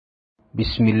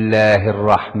বিসমিল্লাহির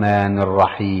রহমানির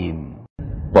রহিম।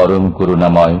 পরম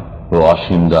করুণাময় ও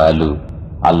অসীম দয়ালু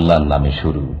আল্লাহর নামে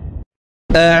শুরু।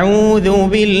 আউযু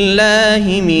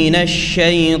বিল্লাহি মিনাশ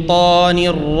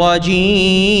শাইতানির রাজীম।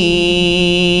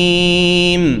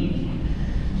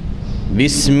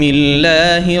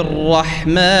 বিসমিল্লাহির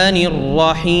রহমানির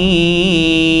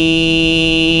রহিম।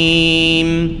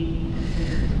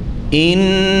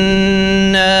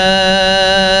 ইন্না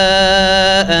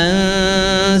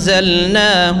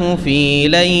أنزلناه في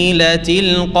ليلة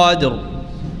القدر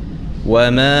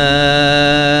وما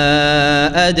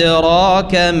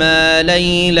أدراك ما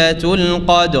ليلة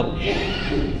القدر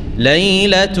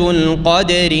ليلة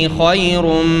القدر خير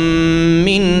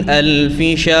من ألف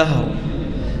شهر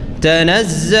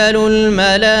تنزل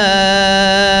الملائكة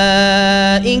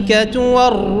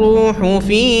والروح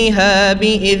فيها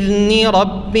بإذن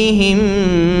ربهم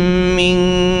من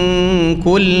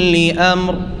كل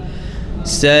أمر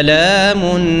سلام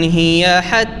هي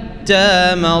حتى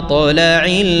مطلع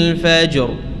الفجر.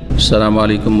 السلام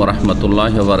عليكم ورحمة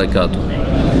الله وبركاته.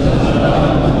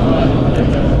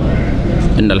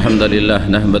 إن الحمد لله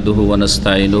نحمده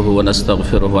ونستعينه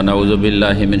ونستغفره ونعوذ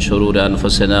بالله من شرور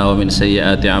أنفسنا ومن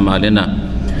سيئات أعمالنا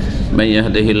من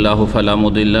يهده الله فلا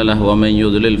مضل له ومن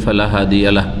يضلل فلا هادي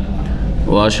له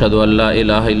وأشهد أن لا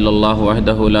إله إلا الله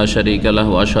وحده لا شريك له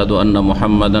وأشهد أن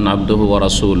محمدا عبده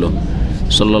ورسوله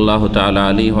صلى الله تعالى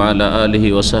عليه وعلى آله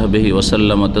وصحبه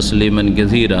وسلم تسليما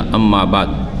كثيرا. أما بعد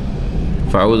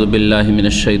فأعوذ بالله من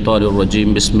الشيطان الرجيم.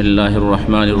 بسم الله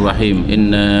الرحمن الرحيم.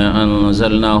 إنا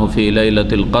أنزلناه في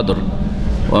ليلة القدر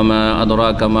وما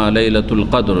أدراك ما ليلة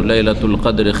القدر ليلة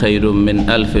القدر خير من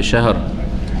ألف شهر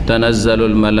تنزل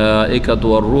الملائكة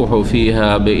والروح فيها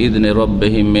بإذن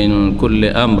ربهم من كل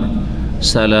أمر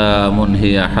سلام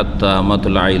هي حتى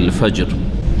مطلع الفجر.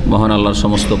 মহান আল্লাহর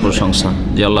সমস্ত প্রশংসা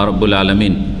যে আল্লাহ রাব্বুল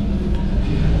আলামিন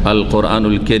আল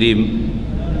কোরআনুল কারীম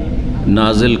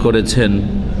নাজিল করেছেন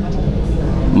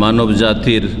মানব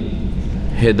জাতির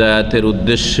হেদায়েতের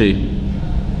উদ্দেশ্যে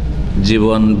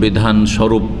জীবন বিধান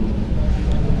স্বরূপ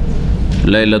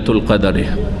লাইলাতুল কদরে।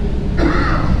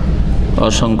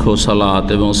 অসংখ্য সালাত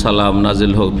এবং সালাম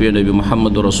নাজিল হোক প্রিয় নবী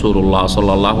মুহাম্মদ রাসূলুল্লাহ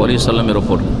সাল্লাল্লাহু আলাইহি সাল্লামের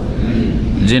ওপর,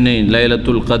 যিনি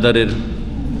লাইলাতুল কদরের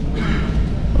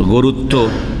গুরুত্ব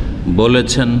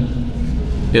বলেছেন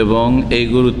এবং এই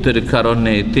গুরুত্বের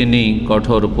কারণে তিনি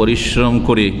কঠোর পরিশ্রম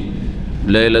করে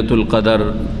লাইলাতুল কদর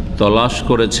তলাশ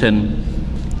করেছেন।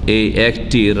 এই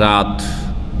একটি রাত,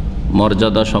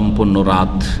 মর্যাদা সম্পন্ন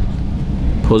রাত,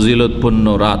 ফজিলতপূর্ণ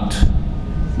রাত,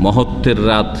 মহত্বের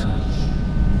রাত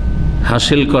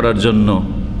হাসিল করার জন্য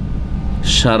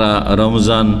সারা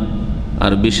রমজান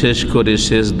আর বিশেষ করে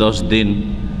শেষ 10 দিন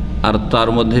আর তার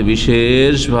মধ্যে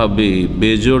বিশেষভাবে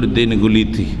বেজোড়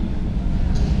দিনগুলিতে,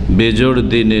 বেজোড়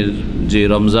দিনের যে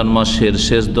রমজান মাসের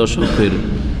শেষ দশকের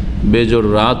বেজোড়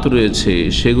রাত রয়েছে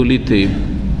সেগুলিতে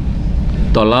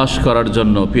তলাশ করার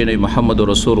জন্য প্রিয় নবী মুহাম্মদ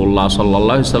রাসূলুল্লাহ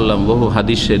সাল্লাল্লাহু আলাইহি সাল্লাম বহু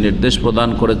হাদিসে নির্দেশ প্রদান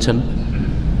করেছেন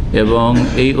এবং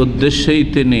এই উদ্দেশ্যেই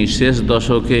তিনি শেষ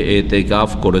দশকে ইতিকাফ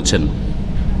করেছেন।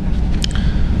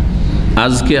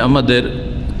 আজকে আমাদের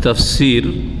তাফসীর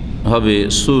হবে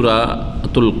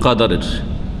সূরাতুল কদরের,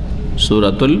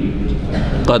 সূরাতুল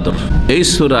কদর। এই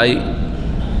সূরায়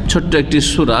ছোট্ট একটি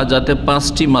সূরা যাতে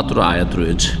 5টি মাত্র আয়াত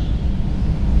রয়েছে।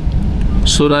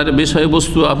 সূরার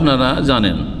বিষয়বস্তু আপনারা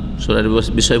জানেন, সূরার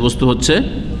বিষয়বস্তু হচ্ছে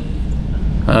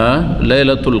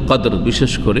লাইলাতুল কদর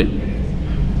বিশেষ করে,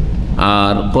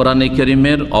 আর কোরআনে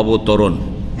কারীমের অবতরণ।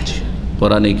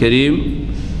 কোরআনে কারীম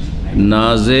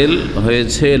নাজিল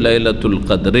হয়েছে লাইলাতুল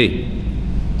কদরে,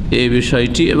 এই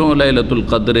বিষয়টি এবং লাইলাতুল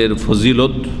কদরের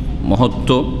ফজিলত, মহত্ব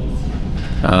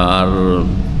আর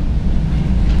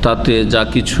তাতে যা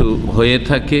কিছু হয়ে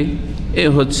থাকে এ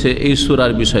হচ্ছে এই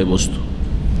সূরার বিষয়বস্তু।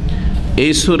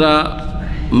 এই সূরা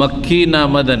মক্কি না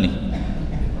মাদানি?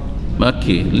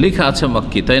 মক্কি, লেখা আছে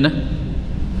মক্কি, তাই না?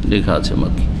 লেখা আছে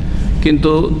মক্কি,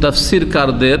 কিন্তু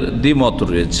তাফসীরকারদের দ্বিমত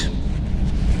রয়েছে।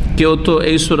 কেউ তো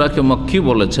এই সূরাকে মক্কি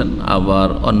বলেছেন, আবার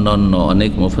অন্যান্য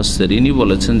অনেক মুফাসসিরিনই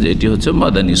বলেছেন যে এটি হচ্ছে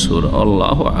মাদানী সূরা।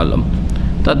 আল্লাহু আলাম,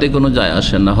 তাতে কোনো যায়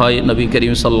আসে না। হয় নবী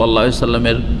করিম সাল্লাল্লাহু আলাইহি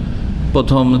সাল্লামের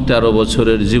প্রথম 13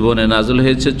 বছরের জীবনে নাজিল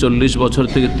হয়েছে 40 বছর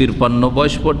থেকে 53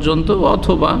 বয়স পর্যন্ত,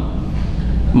 অথবা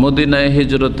মদিনায়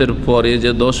হিজরতের পরে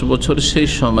যে 10 বছর সেই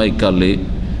সময়কালে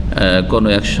কোনো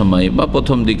এক সময় বা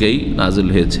প্রথম দিকেই নাজিল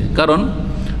হয়েছে। কারণ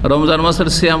রমজান মাসের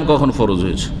সিয়াম কখন ফরজ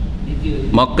হয়েছে?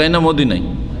 মক্কায় না মদিনায়?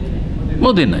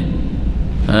 মদিনায়।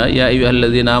 ইয়া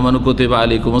আইয়ুহাল্লাযীনা আমানু কুতিবা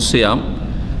আলাইকুমুস সিয়াম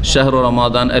শাহরু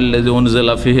রমাদান আল্লাযী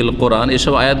উনজিলা ফীহিল কোরআন,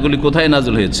 এসব আয়াতগুলি কোথায়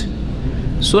নাজিল হয়েছে?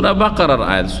 সূরা বাকারার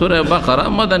আয়াত। সূরা বাকারা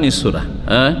মাদানী সূরা।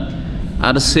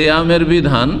 আর সিয়ামের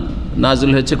বিধান নাজিল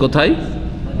হয়েছে কোথায়?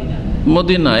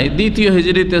 মদিনায় দ্বিতীয়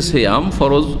হিজরিতে সিয়াম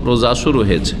ফরজ রোজা শুরু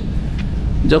হয়েছে।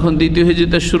 যখন দ্বিতীয়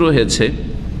হিজরিতে শুরু হয়েছে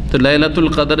তো লাইলাতুল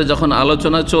কদরে যখন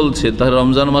আলোচনা চলছে, তার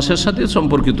রমজান মাসের সাথে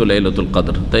সম্পর্কিত লাইলাতুল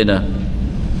কদর, তাই না?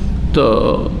 তো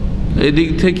এই দিক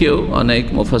থেকেও অনেক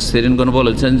মুফাসসিরিনগণ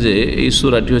বলেছেন যে এই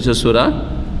সূরাটি হচ্ছে সূরা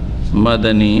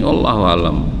মাদানী, আল্লাহু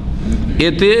আলাম।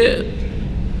 এতে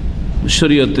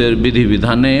শরীয়তের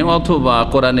বিধিবিধানে অথবা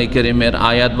কোরআনে কারীমের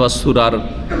আয়াত বা সূরার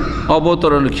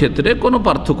অবতরণের ক্ষেত্রে কোনো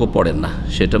পার্থক্য পড়ে না,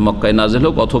 সেটা মক্কায় নাজিল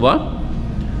হোক অথবা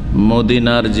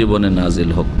মদিনার জীবনে নাজিল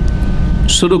হোক।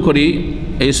 শুরু করি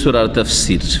এই সূরার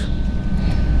তাফসীর।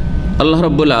 আল্লাহ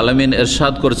রাব্বুল আলামিন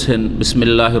ইরশাদ করছেন,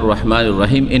 বিসমিল্লাহির রহমানির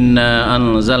রহিম, ইন্না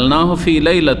আনজালনাহু ফি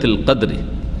লাইলাতিল কদরি,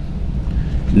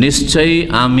 নিশ্চয়ই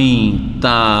আমি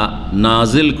তা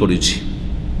নাজিল করেছি,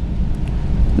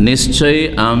 নিশ্চয়ই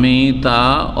আমি তা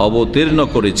অবতীর্ণ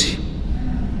করেছি,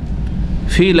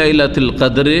 ফি লাইলাতিল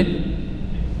কদরে,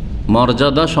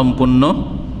 মর্যাদা সম্পন্ন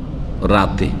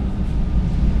রাতে।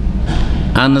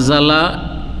 আনজালা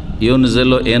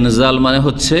ইউনজেলো, এনজাল মানে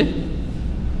হচ্ছে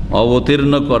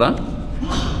অবতীর্ণ করা,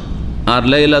 আর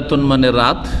লাইলাতুন মানে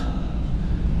রাত,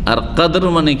 আর কদর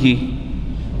মানে কি?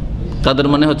 কদর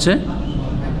মানে হচ্ছে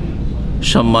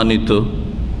সম্মানিত,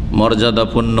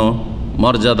 মর্যাদাপূর্ণ,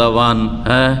 মর্যাদাবান,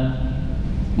 হ্যাঁ,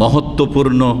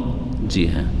 মহত্বপূর্ণ। জি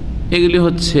হ্যাঁ, এগুলি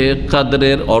হচ্ছে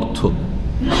কদরের অর্থ।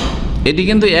 এটি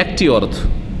কিন্তু একটি অর্থ,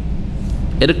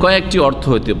 এর কয়েকটি অর্থ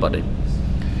হতে পারে।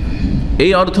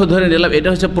 এই অর্থ ধরে নিলাম, এটা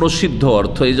হচ্ছে প্রসিদ্ধ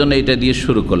অর্থ, এই জন্য এটা দিয়ে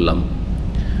শুরু করলাম।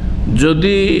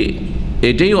 যদি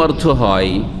এটাই অর্থ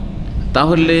হয়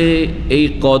তাহলে এই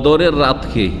কদরের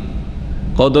রাতকে,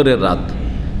 কদরের রাত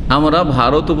আমরা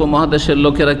ভারত উপমহাদেশের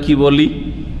লোকেরা কি বলি?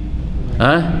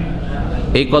 হ্যাঁ,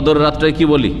 এই কদরের রাতটা কি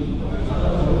বলি?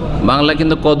 বাংলা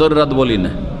কিন্তু কদরের রাত বলি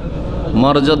না,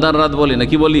 মর্যাদার রাত বলি না,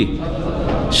 কি বলি?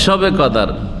 শবে কদর।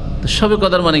 শবে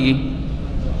কদর মানে কি?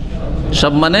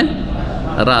 সব মানে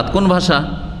রাত। কোন ভাষা?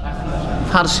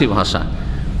 ফার্সি ভাষা।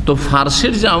 তো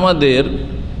ফার্সির যে আমাদের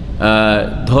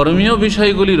ধর্মীয়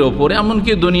বিষয়গুলির ওপরে,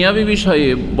 এমনকি দুনিয়াবি বিষয়ে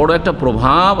বড় একটা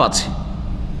প্রভাব আছে।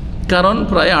 কারণ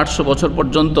প্রায় 800 বছর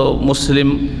পর্যন্ত মুসলিম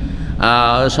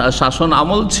শাসন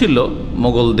আমল ছিল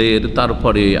মোগলদের,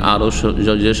 তারপরে আরও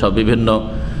যেসব বিভিন্ন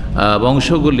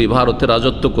বংশগুলি ভারতে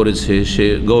রাজত্ব করেছে, সে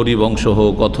গৌরী বংশ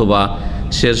হোক অথবা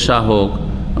শেরশাহ হোক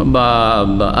বা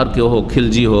আর কেউ হোক,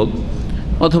 খিলজি হোক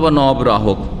অথবা নওয়াবরা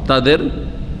হোক, তাদের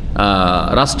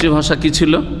রাষ্ট্রীয় ভাষা কী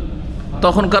ছিল?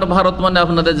 তখনকার ভারত মানে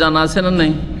আপনাদের জানা আছে না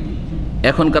নেই?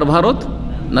 এখনকার ভারত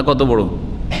না কত বড়?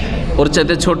 ওর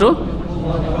চাইতে ছোট।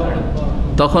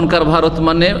 তখনকার ভারত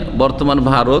মানে বর্তমান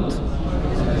ভারত,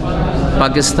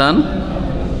 পাকিস্তান,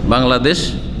 বাংলাদেশ,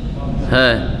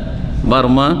 হ্যাঁ,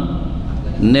 বার্মা,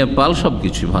 নেপাল, সব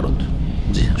কিছুই ভারত।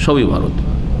 জি, সবই ভারত।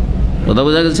 কথা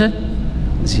বোঝা গেছে?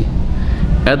 জি,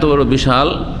 এত বড় বিশাল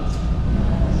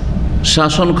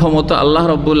শাসন ক্ষমতা আল্লাহ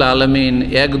রাব্বুল আলামিন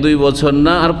 1-2 বছর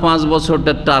না, আর 5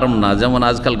 বছরটা টার্ম না, যেমন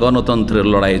আজকাল গণতন্ত্রের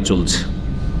লড়াই চলছে,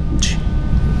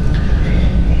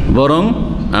 বরং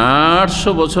 800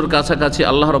 বছর কাছাকাছি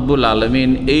আল্লাহ রাব্বুল আলামিন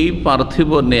এই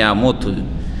পার্থিব নিয়ামত,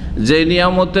 যে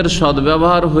নিয়ামতের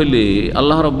সদ্ব্যবহার হইলে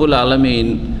আল্লাহ রাব্বুল আলামিন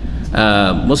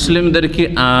মুসলিমদেরকে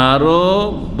আরও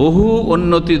বহু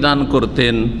উন্নতি দান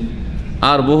করতেন,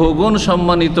 আর বহুগুণ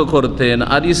সম্মানিত করতেন,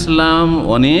 আর ইসলাম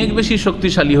অনেক বেশি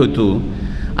শক্তিশালী হতো।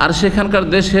 আর সেখানকার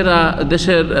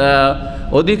দেশের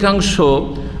অধিকাংশ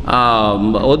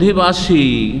অধিবাসী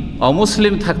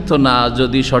অমুসলিম থাকতো না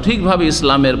যদি সঠিকভাবে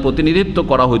ইসলামের প্রতিনিধিত্ব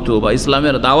করা হইতো বা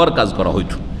ইসলামের দাওয়ার কাজ করা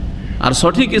হইতো আর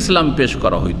সঠিক ইসলাম পেশ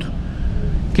করা হইতো।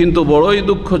 কিন্তু বড়ই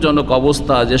দুঃখজনক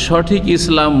অবস্থা যে সঠিক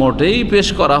ইসলাম মোটেই পেশ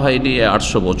করা হয়নি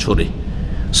 800 বছরে।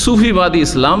 সুফিবাদী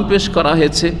ইসলাম পেশ করা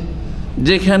হয়েছে,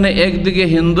 যেখানে একদিকে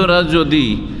হিন্দুরা যদি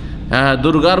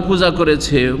দুর্গার পূজা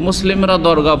করেছে, মুসলিমরা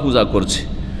দরগা পূজা করছে,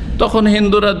 তখন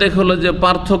হিন্দুরা দেখলো যে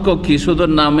পার্থক্য কি? শুধু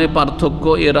নামে পার্থক্য,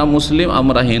 এরা মুসলিম,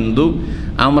 আমরা হিন্দু,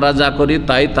 আমরা যা করি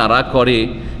তাই তারা করে,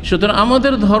 সুতরাং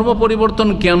আমাদের ধর্ম পরিবর্তন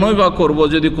কেনই বা করব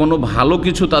যদি কোনো ভালো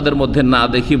কিছু তাদের মধ্যে না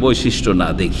দেখি, বৈশিষ্ট্য না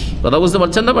দেখি। কথা বুঝতে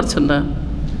পারছেন না? পারছেন না?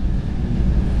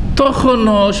 তখন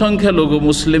সংখ্যালঘু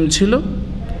মুসলিম ছিল,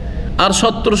 আর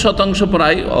 70%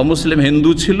 প্রায় অমুসলিম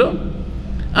হিন্দু ছিল,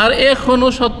 আর এখনও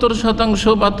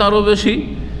 70% বা তারও বেশি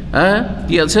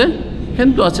কি আছে?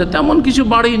 হিন্দু আছে। তেমন কিছু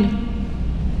বাড়েনি,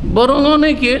 বরং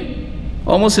অনেকে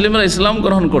অমুসলিমরা ইসলাম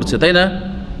গ্রহণ করছে, তাই না?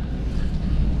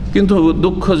 কিন্তু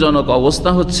দুঃখজনক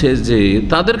অবস্থা হচ্ছে যে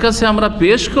তাদের কাছে আমরা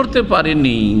পেশ করতে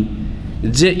পারিনি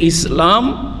যে ইসলাম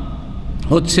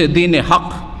হচ্ছে দ্বীনে হক,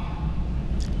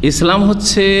 ইসলাম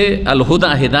হচ্ছে আল হুদা,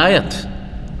 হিদায়াত,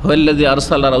 হুয়াল্লাযী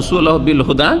আরসালা রাসূলাহু বিল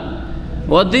হুদা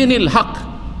ওয়া দীনিল হক।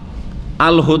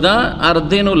 আল হুদা আর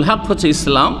দীনুল হক হচ্ছে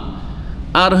ইসলাম,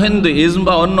 আর হিন্দুইজম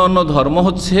বা অন্য অন্য ধর্ম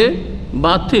হচ্ছে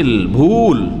বাতিল,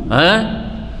 ভুল। হ্যাঁ,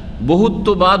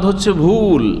 বহুত্ববাদ হচ্ছে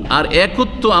ভুল, আর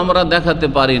একত্ব আমরা দেখাতে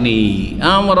পারিনি।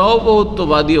 আমরাও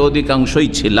বহুত্ববাদী অধিকাংশই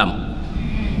ছিলাম,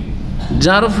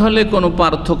 যার ফলে কোনো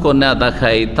পার্থক্য না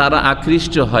দেখায় তারা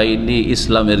আকৃষ্ট হয়নি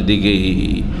ইসলামের দিকে।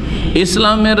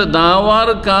 ইসলামের দাওয়ার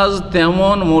কাজ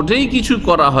তেমন মোটেই কিছু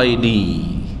করা হয়নি।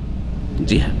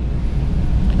 জি হ্যাঁ,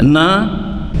 না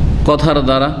কথার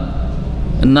দ্বারা,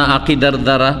 না আকিদার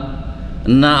দ্বারা,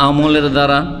 না আমলের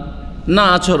দ্বারা, না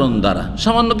আচরণ দ্বারা।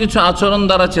 সামান্য কিছু আচরণ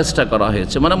দ্বারা চেষ্টা করা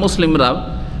হয়েছে, মানে মুসলিমরা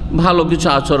ভালো কিছু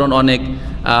আচরণ, অনেক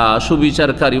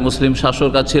সুবিচারকারী মুসলিম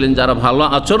শাসক ছিলেন যারা ভালো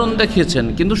আচরণ দেখিয়েছেন,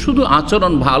 কিন্তু শুধু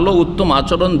আচরণ, ভালো উত্তম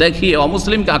আচরণ দেখিয়ে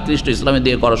অমুসলিমকে আকৃষ্ট ইসলামে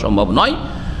দিয়ে করা সম্ভব নয়,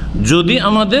 যদি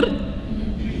আমাদের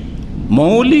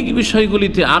মৌলিক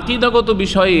বিষয়গুলিতে, আকিদাগত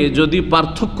বিষয়ে যদি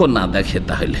পার্থক্য না দেখে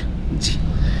তাহলে। জি,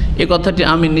 এ কথাটি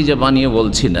আমি নিজে বানিয়ে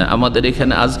বলছি না। আমাদের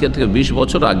এখানে আজকে থেকে 20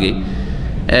 বছর আগে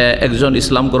একজন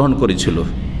ইসলাম গ্রহণ করেছিল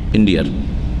ইন্ডিয়ার,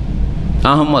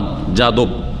 আহমদ যাদব।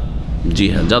 জি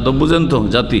হ্যাঁ, যাদব বুঝেন তো,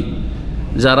 জাতি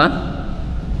যারা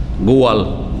গোয়াল,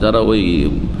 যারা ওই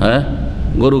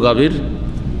গরু গাভীর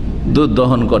দুধ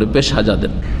দহন করে, পেশা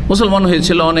যাদের, মুসলমান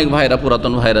হয়েছিল। অনেক ভাইরা,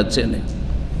 পুরাতন ভাইরা চেনে।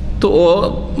 তো ও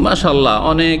মাশাআল্লাহ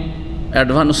অনেক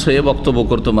অ্যাডভান্স হয়ে বক্তব্য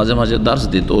করতো, মাঝে মাঝে দার্স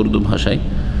দিত উর্দু ভাষায়।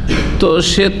 তো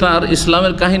সে তার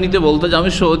ইসলামের কাহিনীতে বলতো যে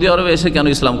আমি সৌদি আরবে এসে কেন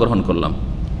ইসলাম গ্রহণ করলাম,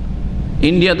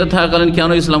 ইন্ডিয়াতে থাকাকালীন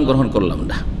কেন ইসলাম গ্রহণ করলাম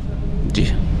না। জি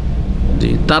জি,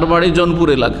 তার বাড়ি জৌনপুর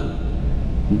এলাকা।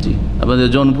 জি, আপনাদের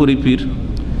জৌনপুরি পীর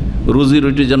রুজি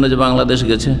রুটির জন্য যে বাংলাদেশ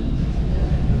গেছে,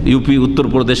 ইউপি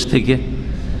উত্তরপ্রদেশ থেকে,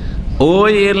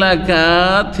 ওই এলাকা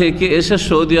থেকে এসে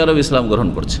সৌদি আরব ইসলাম গ্রহণ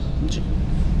করছে।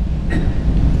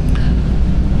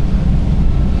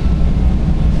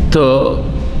 তো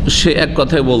সে এক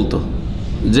কথায় বলতো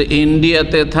যে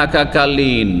ইন্ডিয়াতে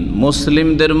থাকাকালীন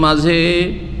মুসলিমদের মাঝে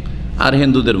আর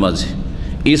হিন্দুদের মাঝে,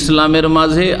 ইসলামের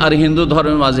মাঝে আর হিন্দু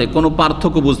ধর্মের মাঝে কোনো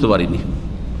পার্থক্য বুঝতে পারিনি।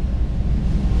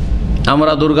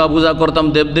 আমরা দুর্গা পূজা করতাম,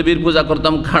 দেবদেবীর পূজা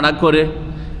করতাম খাড়া করে,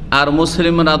 আর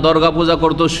মুসলিমরা দুর্গা পূজা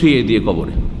করতো শুয়ে দিয়ে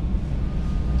কবরে।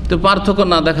 তো পার্থক্য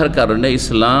না দেখার কারণে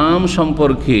ইসলাম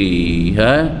সম্পর্কে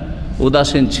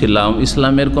উদাসীন ছিলাম,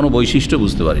 ইসলামের কোনো বৈশিষ্ট্য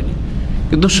বুঝতে পারিনি।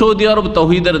 কিন্তু সৌদি আরব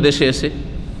তৌহিদের দেশে এসে,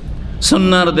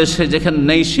 সুন্নাহর দেশে, যেখানে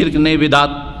নেই শিরক, নেই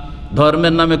বিদাত,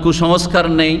 ধর্মের নামে কুসংস্কার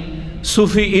নেই,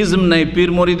 সুফি ইজম নেই, পীর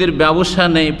মরিদের ব্যবসা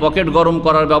নেই, পকেট গরম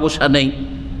করার ব্যবসা নেই।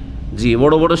 জি,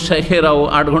 বড় বড় শেখেরাও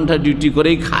 8 ঘন্টা ডিউটি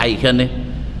করেই খায় এখানে।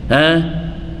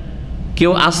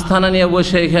 কেউ আস্থানা নিয়ে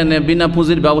বসে এখানে বিনা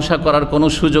পুঁজির ব্যবসা করার কোনো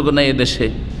সুযোগ নেই এদেশে।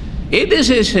 এই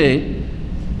দেশে এসে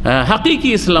হাকিকি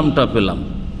ইসলামটা পেলাম,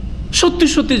 সত্যি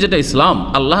সত্যি যেটা ইসলাম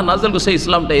আল্লাহ নাযিল সেই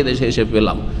ইসলামটা এই দেশে এসে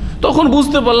পেলাম। তখন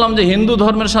বুঝতে পারলাম যে হিন্দু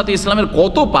ধর্মের সাথে ইসলামের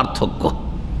কত পার্থক্য,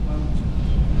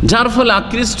 যার ফলে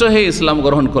আকৃষ্ট হয়ে ইসলাম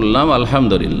গ্রহণ করলাম।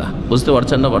 আলহামদুলিল্লাহ। বুঝতে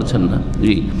পারছেন না? পারছেন না?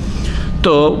 জি।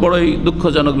 তো বড়ই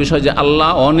দুঃখজনক বিষয় যে আল্লাহ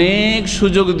অনেক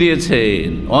সুযোগ দিয়েছেন,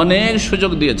 অনেক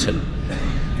সুযোগ দিয়েছেন,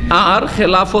 আর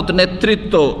খেলাফত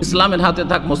নেতৃত্ব ইসলামের হাতে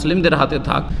থাক, মুসলিমদের হাতে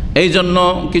থাক, এই জন্য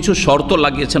কিছু শর্ত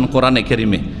লাগিয়েছেন কোরআনে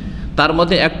কারিমে। তার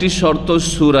মধ্যে একটি শর্ত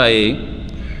সূরায়ে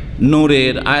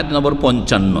নূরের আয়াত নম্বর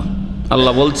 55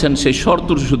 আল্লাহ বলছেন, সেই শর্ত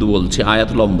শুধু বলছে,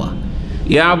 আয়াত লম্বা,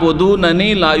 ইয়াবুদুনানি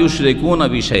লা ইউশরিকুনা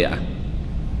বি শাইআ।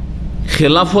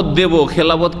 খেলাফত দেব,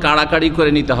 খেলাফত কাড়াকাড়ি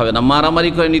করে নিতে হবে না,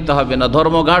 মারামারি করে নিতে হবে না,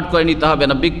 ধর্মঘাট করে নিতে হবে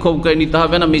না, বিক্ষোভ করে নিতে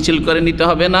হবে না, মিছিল করে নিতে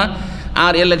হবে না,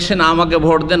 আর ইলেকশন আমাকে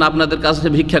ভোট দেন, আপনাদের কাছে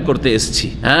ভিক্ষা করতে এসেছি,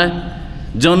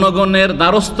 জনগণের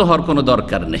দ্বারস্থ হওয়ার কোনো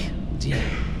দরকার নেই। জি,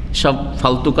 সব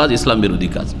ফালতু কাজ, ইসলাম বিরোধী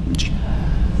কাজ। জি,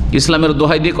 ইসলামের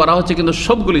দোহাই দিয়ে করা হচ্ছে, কিন্তু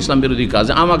সবগুলো ইসলাম বিরোধী কাজ।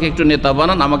 আমাকে একটু নেতা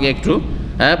বানান, আমাকে একটু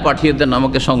পাঠিয়ে দেন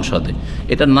আমাকে সংসদে,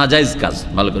 এটা নাজায়েজ কাজ।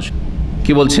 ভালো করে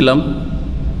কি বলছিলাম,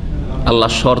 আল্লাহ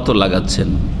শর্ত লাগাচ্ছেন,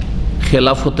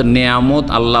 খেলাফত নেয়ামত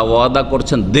আল্লাহ ওয়াদা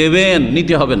করছেন দেবেন,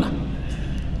 নিতে হবে না।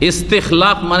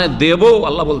 ইস্তেখলাফ মানে দেব,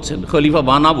 আল্লাহ বলছেন খলিফা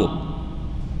বানাবো,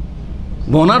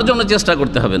 বনার জন্য চেষ্টা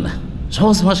করতে হবে না।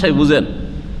 সহজ ভাষায় বুঝেন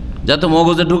যাতে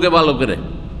মগজে ঢুকে ভালো করে।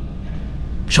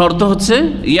 শর্ত হচ্ছে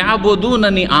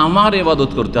ইয়াবুদুনানি, আমার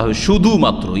ইবাদত করতে হবে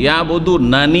শুধুমাত্র।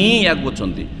 ইয়াবুদুনানি এক বচন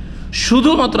দিয়ে,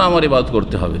 শুধুমাত্র আমার ইবাদত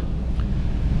করতে হবে।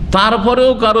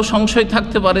 তারপরেও কারো সংশয়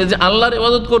থাকতে পারে যে আল্লাহর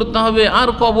ইবাদত করতে হবে, আর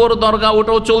কবর দরগা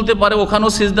ওটাও চলতে পারে,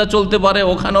 ওখানেও সিজদা চলতে পারে,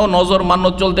 ওখানেও নজর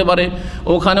মান্নত চলতে পারে,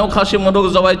 ওখানেও খাসি মোরগ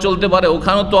জবাই চলতে পারে,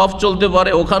 ওখানেও তওয়াফ চলতে পারে,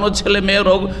 ওখানেও ছেলে মেয়ে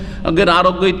রোগের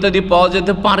আরোগ্য ইত্যাদি পাওয়া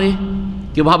যেতে পারে।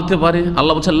 কি ভাবতে পারে?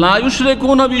 আল্লাহ বলছে লা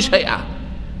ইউশরিকুনা বি শাইআ।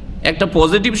 একটা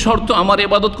পজিটিভ শর্ত, আমার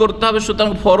ইবাদত করতে হবে,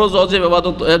 সুতরাং ফরজ অজেব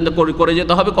ইবাদত করে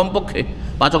যেতে হবে, কমপক্ষে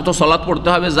 5 ওয়াক্ত সালাত পড়তে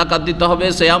হবে, যাকাত দিতে হবে,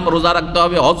 সিয়াম রোজা রাখতে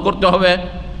হবে, হজ করতে হবে,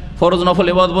 ফরজ নফল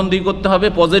ইবাদতবন্দি করতে হবে,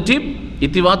 পজিটিভ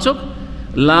ইতিবাচক।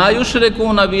 লা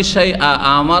ইউশরিকুনা বি শাইআ,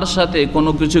 আমার সাথে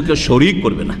কোনো কিছুকে শরীক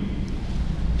করবে না,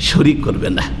 শরীক করবে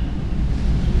না।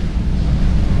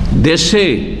 দেশে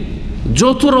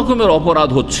যত রকমের অপরাধ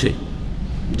হচ্ছে,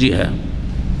 জি হ্যাঁ,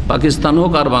 পাকিস্তান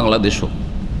হোক আর বাংলাদেশ হোক,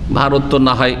 ভারত তো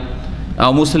না হয়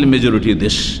মুসলিম মেজরিটি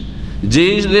দেশ, যে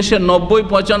দেশে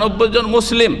 90-95 জন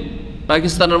মুসলিম,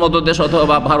 পাকিস্তানের মতো দেশ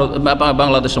অথবা ভারত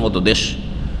বাংলাদেশের মতো দেশ,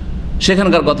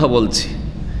 সেখানকার কথা বলছি,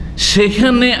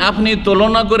 সেখানে আপনি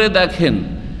তুলনা করে দেখেন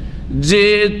যে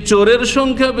চোরের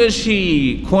সংখ্যা বেশি,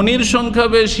 খনির সংখ্যা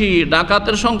বেশি,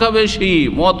 ডাকাতের সংখ্যা বেশি,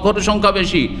 মদখোরের সংখ্যা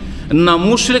বেশি, না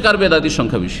মুশরিক আর বেদাতির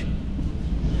সংখ্যা বেশি?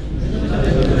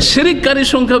 শিরককারীর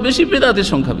সংখ্যা বেশি, বেদাতির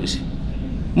সংখ্যা বেশি।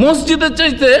 মসজিদের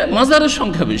চাইতে মাজারের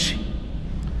সংখ্যা বেশি,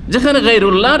 যেখানে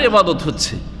গায়রুল্লাহর ইবাদত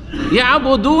হচ্ছে।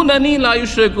 ইয়াবুদুনানি লা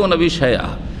ইউশরিকুনা বি শাইআ,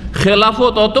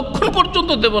 খেলাফত ততক্ষণ পর্যন্ত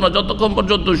দেব না যতক্ষণ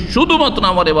পর্যন্ত শুধুমাত্র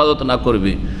আমার ইবাদত না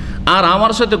করবে আর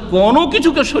আমার সাথে কোনো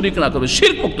কিছুকে শরীক না করবে,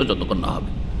 শিরক মুক্ত যতক্ষণ না হবে।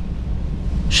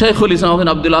 শেখুল ইসলাম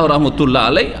আব্দুল্লাহ রহমতুল্লাহ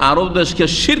আলাই আরব দেশকে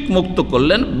শিরক মুক্ত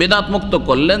করলেন, বেদাত মুক্ত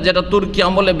করলেন, যেটা তুর্কি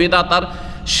আমলে বেদাত আর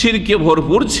শিরকে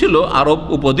ভরপুর ছিল আরব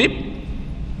উপদ্বীপ।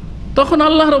 তখন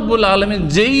আল্লাহ রাব্বুল আলামিন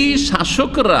যেই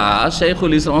শাসকরা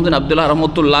শেখুল ইসলাম আব্দুল্লাহ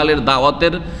রহমতুল্লাহ আলের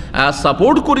দাওয়াতের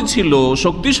সাপোর্ট করেছিল,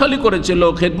 শক্তিশালী করেছিল,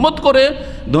 খেদমত করে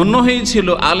ধন্য হয়েছিল,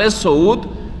 আলে সৌদ,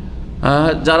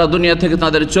 যারা দুনিয়া থেকে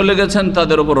তাদের চলে গেছেন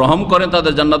তাদের উপর রহম করেন,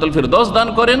 তাদের জান্নাতুল ফিরদৌস দান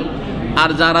করেন। আর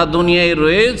যারা দুনিয়ায়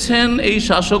রয়েছেন এই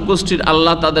শাসক গোষ্ঠীর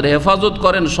আল্লাহ তাদের হেফাজত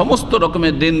করেন সমস্ত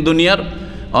রকমের দিন দুনিয়ার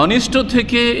অনিষ্ট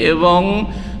থেকে এবং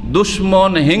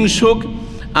দুশ্মন, হিংসুক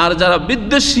আর যারা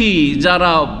বিদ্বেষী,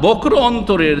 যারা বক্র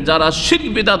অন্তরের, যারা শিরক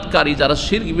বিদাতকারী, যারা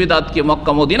শিরক বিদাতকে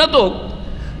মক্কা মদিনাতেও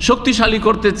শক্তিশালী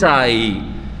করতে চায়,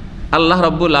 আল্লাহ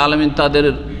রাব্বুল আলামিন তাদের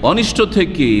অনিষ্ট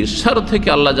থেকে, শার থেকে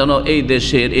আল্লাহ যেন এই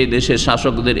দেশের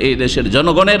শাসকদের, এই দেশের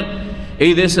জনগণের,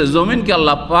 এই দেশের জমিনকে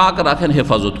আল্লাহ পাক রাখেন,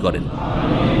 হেফাজত করেন।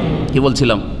 কি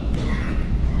বলছিলাম?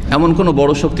 এমন কোনো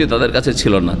বড় শক্তি তাদের কাছে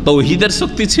ছিল না। তাওহীদের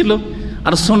শক্তি ছিল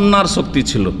আর সুন্নাহর শক্তি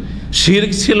ছিল,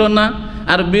 শিরক ছিল না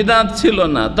আর বিদআত ছিল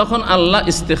না। তখন আল্লাহ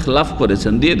ইস্তেখলাফ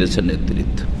করেছেন, দিয়ে দিয়েছেন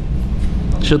নেতৃত্ব।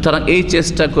 সুতরাং এই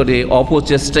চেষ্টা করে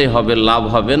অপচেষ্টাই হবে, লাভ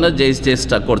হবে না। যেই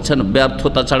চেষ্টা করছেন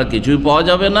ব্যর্থতা ছাড়া কিছুই পাওয়া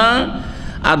যাবে না।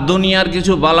 আর দুনিয়ার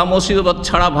কিছু বালা মুসিবত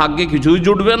ছাড়া ভাগ্যে কিছুই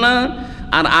জুটবে না।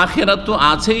 আর আখিরাত তো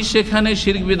আছেই সেখানে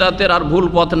শিরক বিদআতের আর ভুল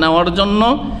পথ নেওয়ার জন্য।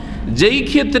 যেই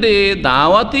ক্ষেত্রে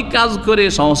দাওয়াতি কাজ করে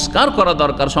সংস্কার করা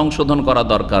দরকার, সংশোধন করা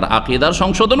দরকার, আকীদার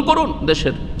সংশোধন করুন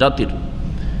দেশের, জাতির।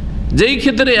 যেই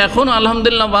ক্ষেত্রে এখন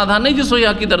আলহামদুলিল্লাহ বাধা নেই যে সহি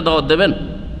আকীদার দাওয়াত দেবেন,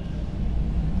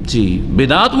 জি,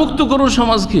 বিদআত মুক্ত করুন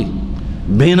সমাজকে।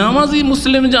 বেনামাজি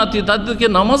মুসলিম জাতি তাদেরকে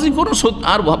নামাজি করুন,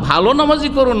 আর ভালো নামাজি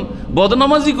করুন,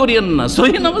 বদনামাজি করিয়েন না,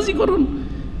 সহি নামাজি করুন।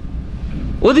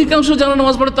 অধিকাংশ যারা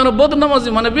নামাজ পড়ে তারা বদনামাজি,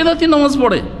 মানে বেদাতি নামাজ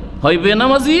পড়ে, হয়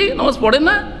বেনামাজি নামাজ পড়ে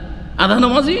না, আধা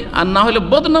নামাজি, আর না হলে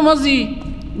বদনামাজি,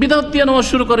 বিদআত দিয়ে নামাজ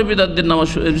শুরু করে, বিদআত দিয়ে নামাজ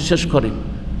শেষ করে।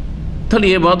 তাহলে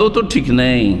ইবাদতও তো ঠিক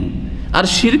নেই, আর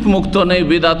শিরক মুক্ত নেই,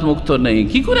 বিদআত মুক্ত নেই,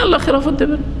 কি করে আল্লাহ খেলাফত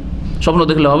দেবেন? স্বপ্ন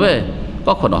দেখলে হবে?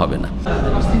 কখনো হবে না।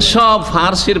 সব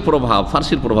ফার্সির প্রভাব।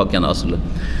 ফার্সির প্রভাব কেন আসলে?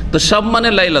 তো সব মানে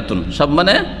লাইলাতুন, সব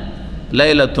মানে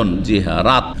লাইলাতুন, জি হ্যাঁ,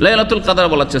 রাত। লাইলাতুল কাদর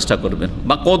বলার চেষ্টা করবেন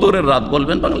বা কদরের রাত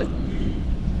বলবেন বাংলায়।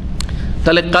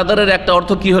 তাহলে কাদরের একটা অর্থ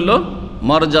কি হলো?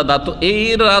 মর্যাদা। তো এই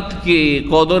রাতকে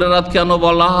কদরের রাত কেন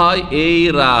বলা হয়? এই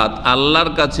রাত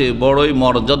আল্লাহর কাছে বড়ই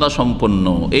মর্যাদা সম্পন্ন।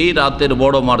 এই রাতের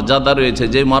বড় মর্যাদা রয়েছে,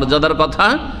 যে মর্যাদার কথা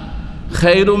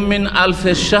খায়রুম মিন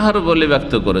আলফে শাহর বলে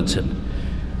ব্যক্ত করেছেন।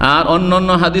 আর অন্যান্য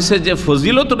হাদিসে যে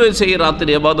ফজিলত রয়েছে এই রাতের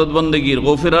ইবাদত বন্দেগীর,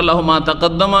 গফির আল্লাহু মা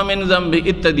তাকাদ্দামা মিন যামবি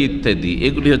ইত্যাদি ইত্যাদি,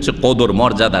 এগুলি হচ্ছে কদর,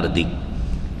 মর্যাদার দিক।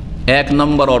 এক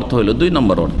নম্বর অর্থ হলো। দুই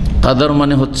নম্বর অর্থ, কাদর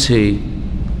মানে হচ্ছে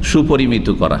সুপরিমিত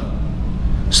করা,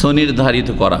 সুনির্ধারিত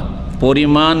করা,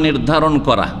 পরিমাণ নির্ধারণ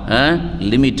করা, হ্যাঁ,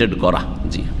 লিমিটেড করা,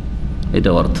 জি, এটা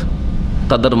অর্থ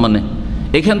কাদর মানে।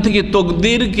 এখান থেকে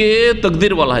তকদিরকে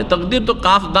তকদির বলা হয়। তকদির তো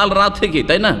কাফ দাল রা থেকে,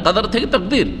 তাই না? কাদর থেকে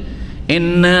তকদির।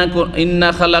 ইন্না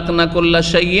খালাকনা কুল্লা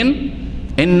শাইইন,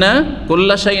 ইন্না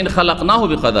কুল্লা শাইইন খালাকনাহু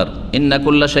বিকদর, ইন্না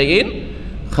কুল্লা শাইইন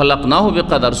খালাকনাহু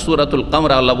বিকদর। সূরাতুল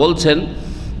কমর আল্লাহ বলছেন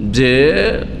যে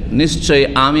নিশ্চয়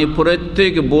আমি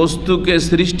প্রত্যেক বস্তুকে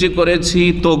সৃষ্টি করেছি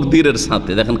তকদিরের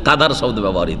সাথে। দেখেন কাদার শব্দ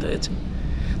ব্যবহৃত হয়েছে।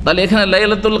 তাহলে এখানে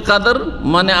লাইলাতুল কাদর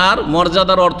মানে আর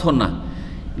মর্যাদার অর্থ না।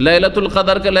 লাইলাতুল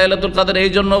কাদরকে লাইলাতুল কাদর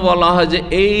এই জন্য বলা হয় যে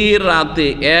এই রাতে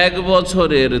এক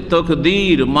বছরের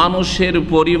তকদির, মানুষের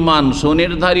পরিমাণ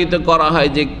সুনির্ধারিত করা হয়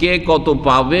যে কে কত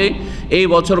পাবে, এই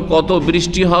বছর কত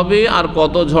বৃষ্টি হবে, আর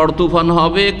কত ঝড় তুফান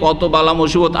হবে, কত বালা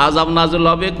মুসিবত আযাব নাযিল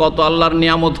হবে, কত আল্লাহর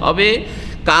নিয়ামত হবে,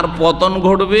 কার পতন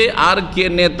ঘটবে, আর কে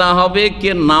নেতা হবে,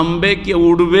 কে নামবে, কে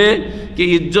উঠবে, কে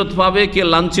ইজ্জত পাবে, কে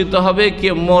লাঞ্ছিত হবে, কে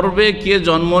মরবে, কে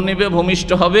জন্ম নেবে, ভূমিষ্ঠ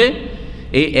হবে।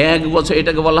 এই 1 বছর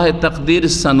এটাকে বলা হয় তাকদীর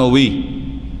সানবী।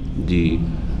 জি,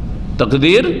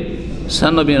 তাকদীর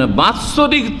সানবী,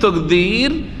 বাৎসরিক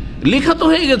তকদির লেখা তো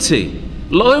হয়ে গেছে,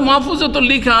 লৌহে মাহফুজে তো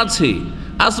লেখা আছে।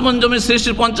 আসমান জমি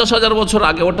সৃষ্টির 50,000 বছর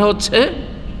আগে, ওটা হচ্ছে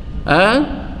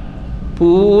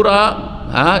পুরা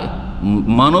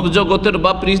মানব জগতের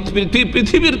বা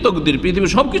পৃথিবীর তকদির,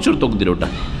 পৃথিবীর সব কিছুর তকদির ওটা।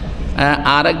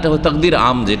 আর একটা তাকদীর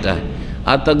আম যেটা,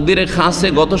 আর তাকদীরে খাসে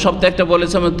গত সপ্তাহে একটা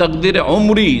বলেছিলাম, তাকদীরে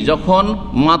উমরি, যখন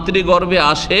মাতৃগর্ভে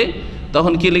আসে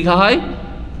তখন কি লেখা হয়,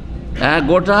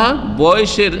 গোটা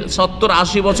বয়সের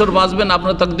 70-80 বছর বাঁচবেন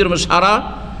আপনার তাকদীর, সারা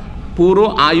পুরো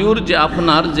আয়ুর যে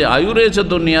আপনার যে আয়ু রয়েছে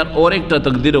দুনিয়ার, ওর একটা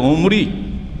তাকদীরে উমরি।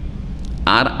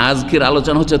 আর আজকের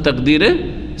আলোচনা হচ্ছে তাকদীরে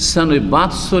সানবী,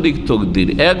 বাৎসরিক তকদির।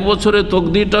 1 বছরের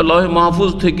তকদিরটা লৌহে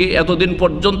মাহফুজ থেকে এতদিন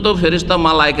পর্যন্ত ফেরেশতা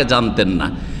মালায়েকা জানতেন না।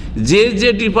 যে যে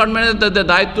ডিপার্টমেন্টে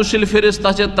দায়িত্বশীল ফেরেশতা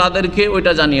আছে তাদেরকে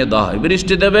ওইটা জানিয়ে দেওয়া হয়,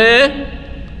 বৃষ্টি দেবে,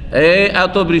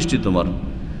 এত বৃষ্টি তোমার,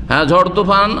 ঝড়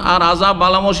তুফান আর আযাব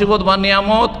বালা মুসিবত বা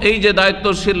নিয়ামত, এই যে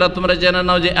দায়িত্বশীলরা তোমরা জেনে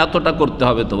নাও যে এতটা করতে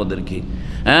হবে তোমাদেরকে।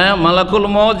 মালাকুল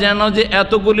মউত যেন যে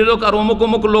এতগুলি লোক আর অমুক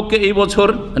অমুক লোককে এই বছর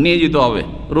নিয়ে যেতে হবে,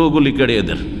 রোগগুলি কেড়ে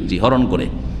এদের, জি, হরণ করে।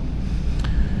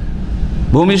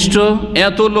 ভূমিষ্ঠ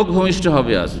এত লোক ভূমিষ্ঠ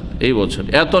হবে আজ এই বছর,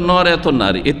 এত নর এত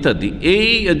নারী ইত্যাদি। এই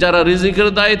যারা রিজিকের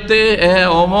দায়িত্বে,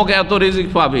 অমুক এত রিজিক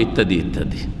পাবে ইত্যাদি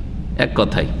ইত্যাদি। এক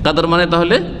কথায় কাদের মানে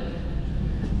তাহলে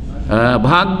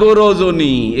ভাগ্য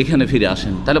রজনী। এখানে ফিরে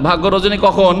আসেন, তাহলে ভাগ্য রজনী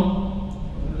কখন?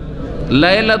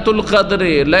 লাইলাতুল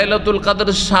কাদরে। লাইলাতুল কাদর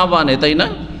শাবানে, তাই না?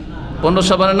 15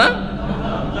 শাবানে না?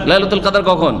 লাইলাতুল কাদর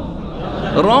কখন?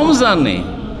 রমজানে।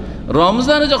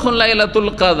 রমজানে যখন লাইলাতুল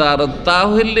কাদর,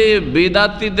 তাহলে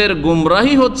বেদাতীদের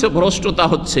গুমরাহি হচ্ছে, ভ্রষ্টতা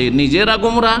হচ্ছে, নিজেরা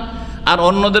গুমরাহ আর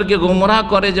অন্যদেরকে গুমরাহ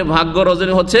করে যে ভাগ্য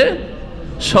রজনী হচ্ছে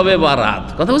শবে বারাত।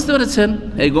 কথা বুঝতে পেরেছেন?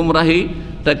 এই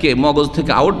গুমরাহিটাকে মগজ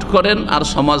থেকে আউট করেন আর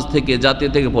সমাজ থেকে, জাতি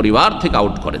থেকে, পরিবার থেকে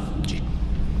আউট করেন। জি,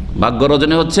 ভাগ্য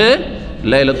রজনী হচ্ছে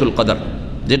লাইলাতুল কদর,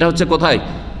 যেটা হচ্ছে কোথায়?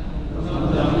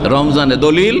 রমজানে।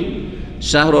 দলিল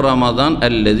শাহরু রমাদান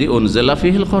আল্লাযী উনজিলা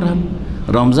ফীহিল কোরআন।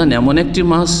 রমজান এমন একটি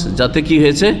মাস যাতে কি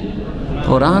হয়েছে?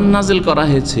 কোরআন নাজিল করা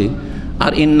হয়েছে।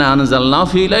 আর ইন্না আনজালনাহু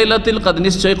ফী লাইলাতুল কদর,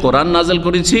 নিশ্চয়ই কোরআন নাজিল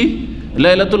করেছি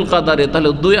লাইলাতুল কদরে। তাহলে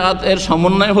 2 আয়াতের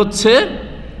সমন্বয় হচ্ছে,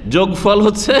 যোগফল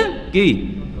হচ্ছে কি?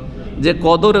 যে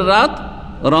কদরের রাত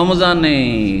রমজানে,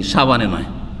 শাবানে নয়।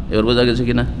 এবার বোঝা গেছে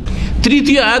কিনা?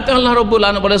 তৃতীয় আয়াত আল্লাহ রাব্বুল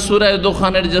আলামিন বলে, সূরা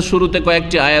দুখানের যে শুরুতে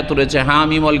কয়েকটি আয়াত রয়েছে,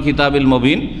 হামিমুল কিতাবিল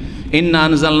মুবিন, ইন্না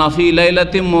আনজালনাহু ফী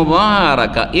লাইলাতিন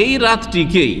মুবারাকা। এই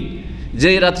রাতটিকেই,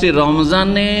 যে রাত্রি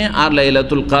রমজানে আর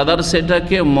লাইলাতুল কদর,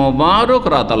 সেটাকে মোবারক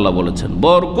রাত আল্লাহ বলেছেন,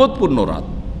 বরকতপূর্ণ রাত।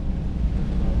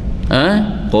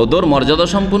 কদর মর্যাদা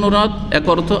সম্পূর্ণ রাত, এক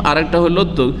অর্থ। আরেকটা হলো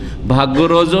তো ভাগ্য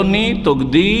রজনী,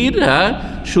 তকদির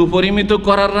সুপরিমিত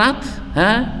করার রাত,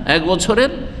 1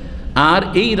 বছরের। আর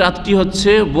এই রাতটি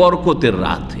হচ্ছে বরকতের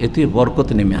রাত, এতে বরকত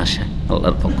নেমে আসে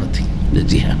আল্লাহর পক্ষ থেকে।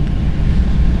 জি হ্যাঁ।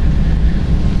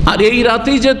 আর এই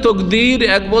রাতেই যে তকদির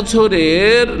 1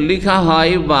 বছরের লেখা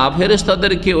হয় বা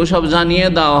ফেরেশতাদেরকে ওসব জানিয়ে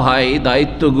দেওয়া হয়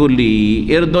দায়িত্বগুলি,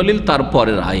 এর দলিল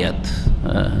তারপরের আয়াত।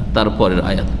 তারপরের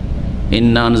আয়াত,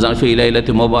 ইন্না আনজালনাহু ফী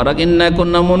লাইলাতিন মুবারাক ইন্না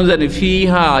কুন্না মুনজিরিন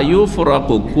ফীহা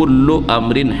ইউফরাকু কুল্লু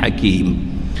আমরিন হাকিম।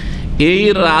 এই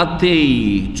রাতেই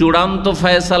চূড়ান্ত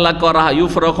ফয়সালা করা হয়।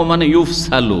 ইউফরাকু মানে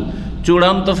ইউফসালু,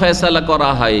 চূড়ান্ত ফয়সালা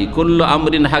করা হয়। কুল্লু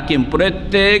আমরিন হাকিম,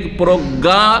 প্রত্যেক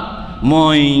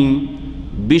প্রজ্ঞাময়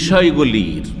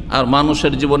বিষয়গুলির। আর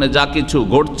মানুষের জীবনে যা কিছু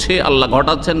ঘটছে, আল্লাহ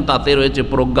ঘটাচ্ছেন, তাতে রয়েছে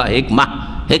প্রজ্ঞা,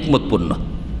 হেকমতপূর্ণ,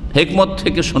 হেকমত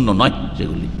থেকে শূন্য নয়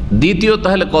সেগুলি। দ্বিতীয়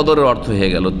তাহলে কদরের অর্থ হয়ে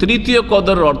গেল। তৃতীয়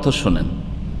কদরের অর্থ শোনেন,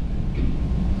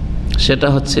 সেটা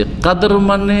হচ্ছে কাদর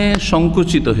মানে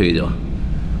সংকুচিত হয়ে যাওয়া,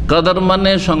 কাদর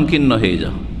মানে সংকীর্ণ হয়ে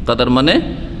যাওয়া। কাদর মানে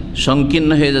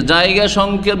সংকীর্ণ হয়ে যাওয়া, জায়গা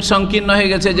সংকীর্ণ হয়ে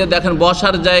গেছে, যে দেখেন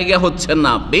বসার জায়গা হচ্ছে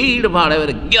না, ভিড় ভাড়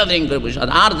গ্যাদারিং করে বসে,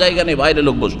 আর জায়গা নেই, বাইরে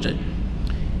লোক বসছে।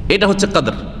 এটা হচ্ছে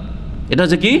কাদর। এটা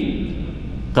হচ্ছে কি?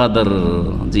 কাদর।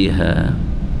 জি হ্যাঁ,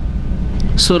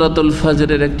 সূরাতুল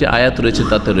ফজরের একটি আয়াত রয়েছে,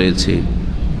 তাতে রয়েছে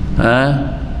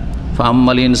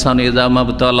ফাআম্মাল ইনসানু ইযা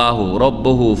মাবতালাহু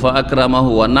রাব্বুহু ফাআকরামাহু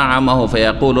ওয়া না'আমাহু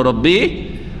ফায়াকুলু রাব্বি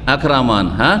আকরামান।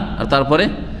 আর তারপরে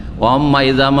ওয়া আম্মা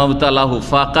ইযা মাবতালাহু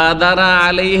ফাকাদারা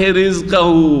আলাইহি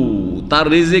রিজকাহু, তার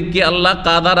রিজিক কি আল্লাহ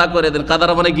কাদারা করে দেন।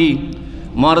 কাদারা মানে কি?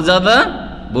 মর্যাদা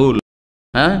ভুল,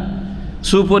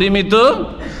 সুপরিমিত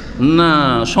না,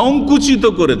 সংকুচিত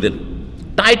করে দেন,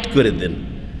 টাইট করে দেন।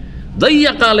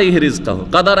 দাইয়াকা আলাইহি রিজকাহু,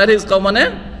 কাদারা রিজকাহু মানে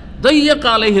দাইয়াকা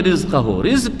আলাইহি রিজকাহু,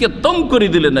 রিজককে তম করে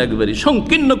দিলেন, একবারই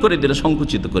সংকীর্ণ করে দিলেন,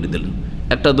 সংকুচিত করে দিলেন।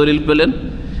 একটা দলিল পেলেন।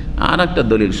 আর একটা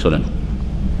দলিল শোনেন,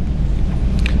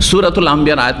 সূরাতুল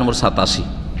আম্বিয়ার আয়াত নম্বর 87,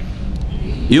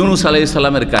 ইউনূস আলাইহিস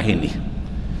সালামের কাহিনী।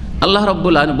 আল্লাহ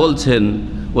রাব্বুল আলামিন বলছেন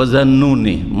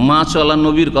ওয়াজান্নুনি, মা চলা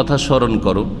নবীর কথা স্মরণ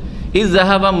করো, এই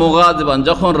জাহাবা মুগাযবান,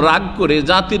 যখন রাগ করে,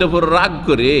 জাতির ওপর রাগ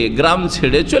করে গ্রাম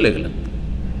ছেড়ে চলে গেলেন।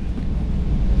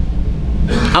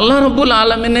 আল্লাহ রাব্বুল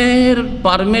আলামিনের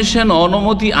পারমিশন,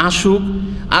 অনুমতি আসুক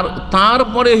আর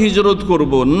তারপরে হিজরত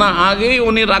করব না, আগেই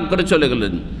উনি রাগ করে চলে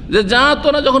গেলেন যে যা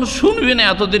তোরা যখন শুনবি না,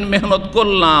 এতদিন মেহনত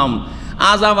করলাম,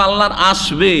 আযাব আল্লাহর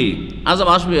আসবে, আযাব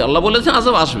আসবে, আল্লাহ বলেছেন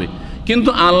আযাব আসবে, কিন্তু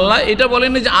আল্লাহ এটা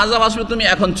বলেনি যে আযাব আসবে তুমি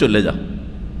এখন চলে যাও,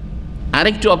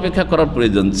 আরেকটু অপেক্ষা করার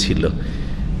প্রয়োজন ছিল।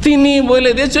 তিনি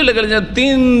বলে দিয়ে চলে গেলেন যে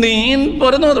 3 দিন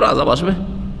পরে তোমাদের আযাব আসবে,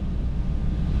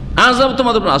 আযাব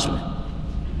তোমাদের উপর আসবে,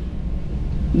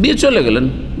 দিয়ে চলে গেলেন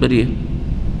বেরিয়ে।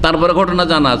 তারপরে ঘটনা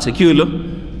জানা আছে, কি হলো,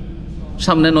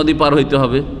 সামনে নদী পার হইতে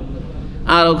হবে,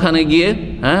 আর ওখানে গিয়ে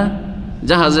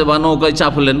জাহাজে বা নৌকায়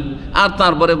চাপলেন, আর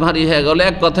তারপরে ভারী হয়ে গেল,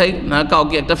 এক কথায়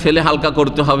কাউকে একটা ফেলে হালকা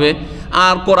করতে হবে,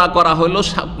 আর করা হইলো,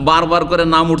 বারবার করে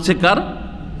নাম উঠছে কার,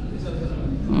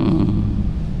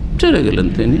 চলে গেলেন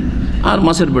তিনি, আর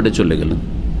মাছের পেটে চলে গেলেন,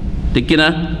 ঠিক কিনা?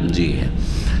 জি হ্যাঁ।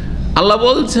 আল্লাহ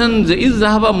বলছেন যে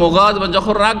ইযহাবা মুগাযবান,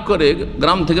 যখন রাগ করে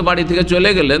গ্রাম থেকে, বাড়ি থেকে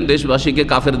চলে গেলেন, দেশবাসীকে,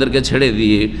 কাফেরদেরকে ছেড়ে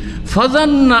দিয়ে,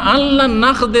 ফাজান্না আল্লাহ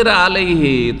নাকদির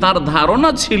আলাইহি, তার ধারণা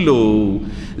ছিল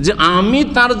যে আমি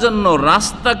তার জন্য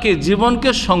রাস্তাকে, জীবনকে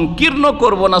সংকীর্ণ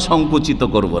করব না, সংকুচিত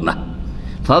করব না।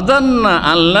 ফাজান্না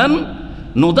আল্লাহ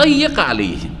নুদাইয়িক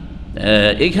আলাইহি,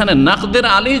 এইখানে নাকদির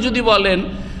আলাইহি যদি বলেন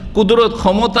কুদরত,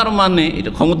 ক্ষমতার মানে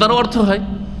এটা ক্ষমতার অর্থ হয়।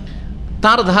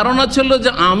 তার ধারণা ছিল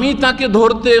যে আমি তাকে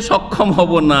ধরতে সক্ষম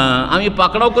হব না, আমি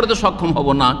পাকড়াও করতে সক্ষম হব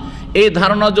না। এই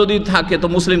ধারণা যদি থাকে তো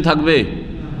মুসলিম থাকবে?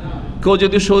 কেউ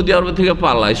যদি সৌদি আরব থেকে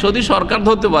পালায়, সৌদি সরকার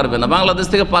ধরতে পারবে না, বাংলাদেশ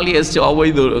থেকে পালিয়ে এসছে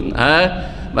অবৈধ,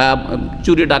 বা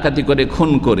চুরি ডাকাতি করে, খুন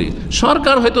করে,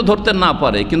 সরকার হয়তো ধরতে না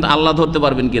পারে, কিন্তু আল্লাহ ধরতে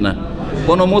পারবেন কিনা?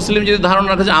 কোনো মুসলিম যদি ধারণা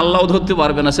রাখে যে আল্লাহ ধরতে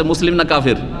পারবে না, সে মুসলিম না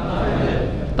কাফের?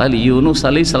 তাহলে ইউনূস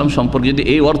আলাইহিস সালাম সম্পর্কে যদি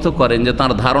এই অর্থ করেন যে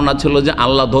তার ধারণা ছিল যে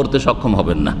আল্লাহ ধরতে সক্ষম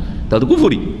হবেন না, তাহলে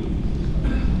কুফরি,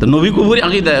 তো নবী কুফরি,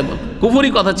 আকীদা কুফরি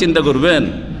কথা চিন্তা করবেন।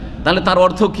 তাহলে তার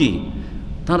অর্থ কি?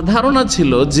 তার ধারণা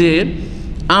ছিল যে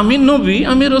আমি নবী,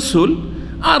 আমি রসুল,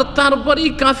 আর তারপরেই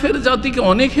কাফের জাতিকে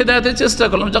অনেক হেদায়েতের চেষ্টা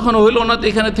করলাম, যখন হইল না তো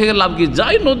এখানে থেকে লাভ কি,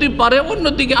 যাই নদী পারে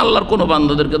অন্যদিকে আল্লাহর কোনো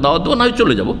বান্দাদেরকে দাওয়াত দেবো, না হয়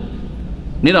চলে যাব,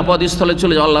 নিরাপদ স্থলে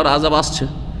চলে যাবো, আল্লাহর আযাব আসছে।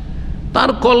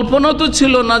 তার কল্পনা তো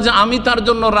ছিল না যে আমি তার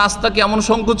জন্য রাস্তাকে এমন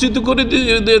সংকুচিত করে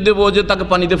দেবো যে তাকে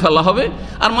পানিতে ফেলা হবে,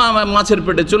 আর মাছের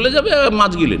পেটে চলে যাবে,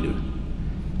 মাছ গিলে নেবে।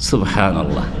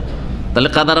 সুবহানাল্লাহ। তাহলে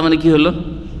কাদারা মানে কি হলো?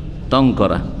 তং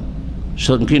করা,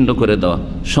 সংকীর্ণ করে দেওয়া,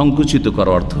 সংকুচিত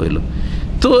করা অর্থ হইল।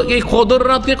 তো এই কদর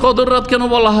রাতকে কদর রাত কেন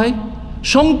বলা হয়?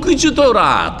 সংকুচিত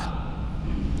রাত,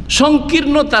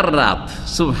 সংকীর্ণতার রাত।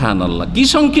 সুবহানাল্লাহ। কি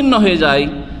সংকীর্ণ হয়ে যায়?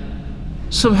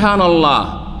 সুবহানাল্লাহ।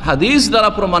 হাদিস দ্বারা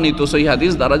প্রমাণিত, সেই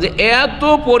হাদিস দ্বারা, যে এত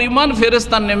পরিমাণ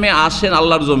ফেরেশতা নেমে আসেন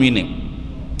আল্লাহর জমিনে,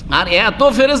 আর এত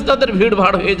ফেরেশতাদের ভিড়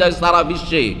ভাড় হয়ে যায় সারা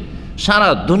বিশ্বে, সারা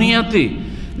দুনিয়াতে,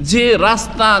 যে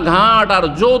রাস্তাঘাট আর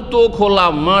যত খোলা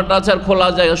মাঠ আছে আর খোলা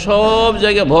জায়গা, সব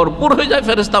জায়গায় ভরপুর হয়ে যায়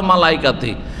ফেরেশতা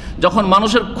মালাইকাতে। যখন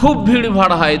মানুষের খুব ভিড়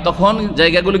ভাড় হয়, তখন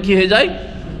জায়গাগুলো কি হয়ে যায়?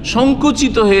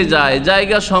 সংকুচিত হয়ে যায়,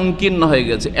 জায়গা সংকীর্ণ হয়ে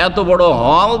গেছে। এত বড়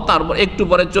হল, তারপর একটু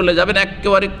পরে চলে যাবেন,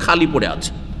 একেবারে খালি পড়ে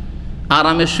আছে,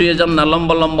 আরামে শুয়ে যান না,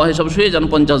 লম্বা লম্বা হয়ে সব শুয়ে যান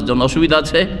 50 জন, অসুবিধা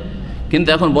আছে, কিন্তু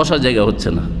এখন বসার জায়গা হচ্ছে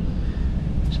না,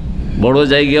 বড়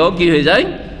জায়গাও কি হয়ে যায়?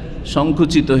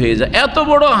 সংকুচিত হয়ে যায়। এত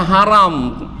বড় হারাম,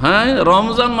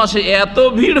 রমজান মাসে এত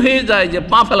ভিড় হয়ে যায় যে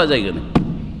পা ফেলা জায়গা নেই,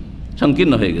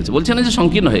 সংকীর্ণ হয়ে গেছে। বলছে না যে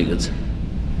সংকীর্ণ হয়ে গেছে।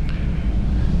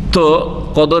 তো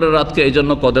কদরের রাতকে এই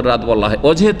জন্য কদর রাত বলা হয়।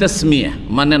 ওজহে তাসমিয়া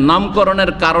মানে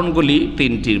নামকরণের কারণগুলি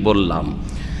 3টি বললাম।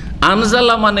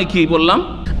 আনজালা মানে কি বললাম?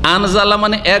 আনজালা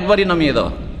মানে একবারই নামিয়ে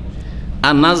দেওয়া,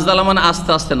 আর নাজদালা মানে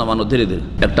আস্তে আস্তে নামানো, ধীরে ধীরে।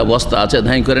 একটা বস্তা আছে,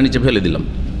 ধাই করে নিচে ফেলে দিলাম,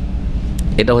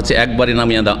 এটা হচ্ছে একবারই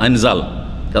নামিয়ে দেওয়া, আনজাল।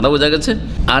 কথা বোঝা গেছে?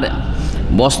 আর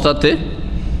বস্তাতে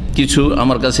কিছু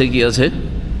আমার কাছে কি আছে,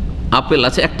 আপেল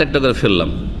আছে, একটা একটা করে ফেললাম,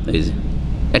 এই যে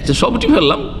একটা, সবটি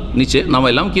ফেললাম নিচে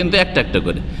নামাইলাম, কিন্তু একটা একটা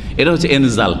করে, এটা হচ্ছে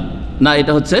এনজাল না,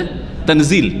 এটা হচ্ছে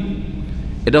তানজিল,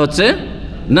 এটা হচ্ছে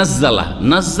নাজ্জালা।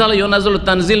 নাজ্জালা ইউনাজ্জালু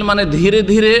তানজিল মানে ধীরে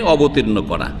ধীরে অবতীর্ণ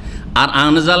করা, আর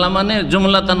আনজালা মানে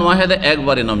জুমলাতান ওয়াহিদা,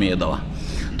 একবারে নামিয়ে দেওয়া।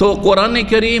 তো কোরআনে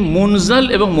কারীম মুনজাল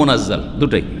এবং মুনাজ্জাল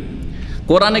দুটোই।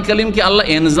 কোরআনে কারীমকে আল্লাহ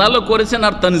এনজালও করেছেন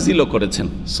আর তানজিলও করেছেন।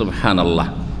 সুবহানাল্লাহ।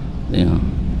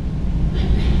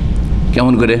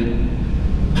 কেমন করে?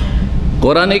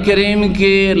 কোরআনে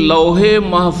কারীমকে লৌহে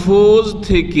মাহফুজ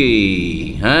থেকে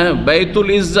বাইতুল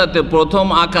ইজ্জাতে প্রথম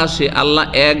আকাশে আল্লাহ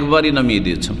একবারই নামিয়ে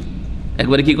দিয়েছেন।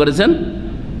 একবারে কি করেছেন?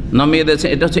 নামিয়ে দিয়েছেন।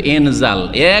 এটা হচ্ছে এনজাল।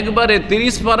 একবারে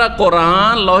 30 পারা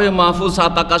কোরআন লৌহে মাহফুজ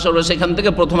 7 আকাশ, সেখান থেকে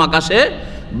প্রথম আকাশে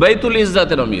বাইতুল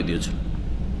ইজ্জাতে নামিয়ে দিয়েছেন।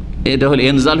 এটা হলো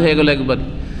ইনজাল হয়ে গেল একবার।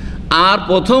 আর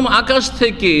প্রথম আকাশ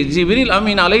থেকে জিবরিল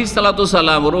আমিন আলাইহিস সালাতু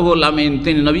সালাম, রুহুল আমিন,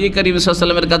 তিনি নবী করিম সাল্লাল্লাহু আলাইহি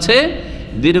ওয়াসাল্লামের কাছে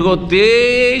দীর্ঘ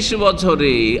 23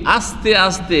 বছরে আস্তে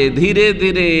আস্তে ধীরে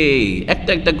ধীরে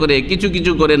একটা একটা করে কিছু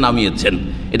কিছু করে নামিয়েছেন।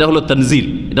 এটা হলো তানজিল।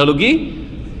 এটা হলো কি?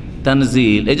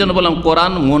 তানজিল। এই জন্য বললাম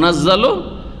কোরআন মুনাজ্জালো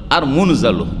আর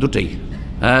মুনজালো দুটোই,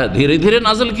 হ্যাঁ, ধীরে ধীরে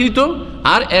নাযিলকৃত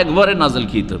আর একবারে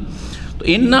নাযিলকৃত। তো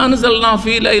ইন্না আনজালনা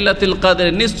ফি লাইলাতুল কদর,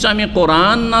 নিশ্চয় আমি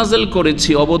কোরআন নাযিল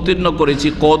করেছি, অবতীর্ণ করেছি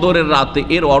কদরের রাতে।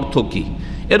 এর অর্থ কি?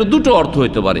 এর দুটো অর্থ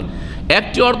হতে পারে।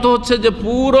 একটি অর্থ হচ্ছে যে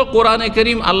পুরো কোরআনে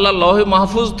কারীম আল্লাহ লৌহে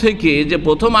মাহফুজ থেকে যে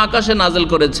প্রথম আকাশে নাযিল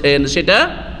করেছেন সেটা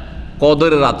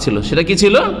কদরের রাত ছিল। সেটা কি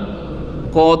ছিল?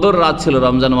 কদর রাত ছিল,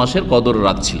 রমজান মাসের কদর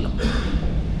রাত ছিল।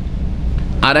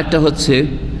 আর একটা হচ্ছে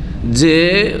যে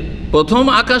প্রথম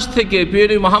আকাশ থেকে প্রিয়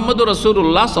মুহাম্মদুর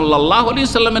রাসূলুল্লাহ সাল্লাল্লাহু আলাইহি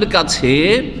সাল্লামের কাছে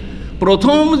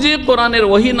প্রথম যে কোরআনের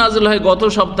ওহী নাযিল হয়, গত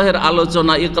সপ্তাহের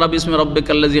আলোচনা ইকরা বিসমি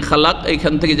রাব্বিকাল্লাযী খালাক,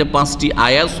 এখান থেকে যে 5টি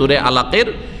আয়াত সূরা আলাকের,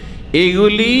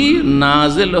 এইগুলি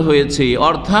নাযিল হয়েছে,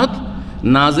 অর্থাৎ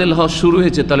নাযিল হওয়া শুরু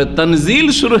হয়েছে। তাহলে তানজিল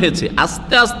শুরু হয়েছে,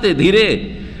 আস্তে আস্তে ধীরে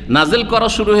নাযিল করা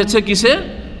শুরু হয়েছে কিসে?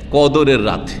 কদরের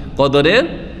রাতে। কদরের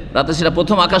রাতে, সেটা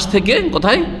প্রথম আকাশ থেকে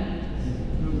কোথায়?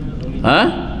 হ্যাঁ,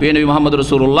 প্রিয় নবী মুহাম্মদ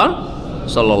রাসূলুল্লাহ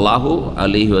সাল্লাল্লাহু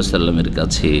আলাইহি ওয়াসাল্লামের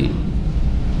কাছে।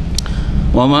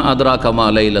 ওয়ামা আদরাকা মা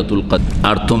লাইলাতুল কদর,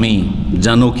 আর তুমি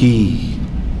জানো কি?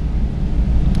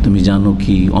 তুমি জানো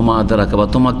কি? ওমা আদরাকা, বা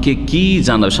তোমাকে কি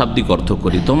জানাবে, শাব্দিক অর্থ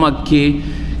করি, তোমাকে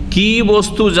কি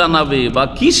বস্তু জানাবে বা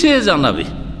কিসে জানাবে?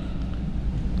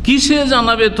 কিসে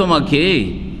জানাবে তোমাকে?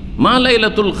 মা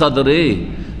লাইলাতুল কদরে,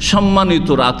 সম্মানিত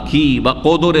রাত কি বা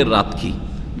কদরের রাত কি?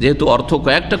 যেহেতু অর্থ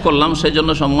কয়েকটা করলাম, সেই জন্য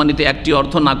সম্মানিত একটি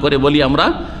অর্থ না করে বলি আমরা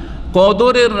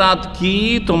কদরের রাত কি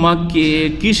তোমাকে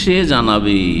কিসে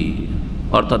জানাবে।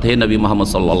 অর্থাৎ হে নবী মুহাম্মদ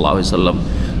সাল্লাল্লাহু আলাইহি সাল্লাম,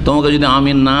 তোমাকে যদি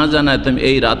আমি না জানাইতাম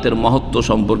এই রাতের মহত্ব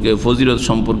সম্পর্কে, ফজিলত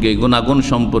সম্পর্কে, গুণাগুণ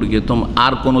সম্পর্কে,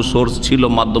 আর কোনো সোর্স ছিল,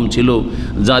 মাধ্যম ছিল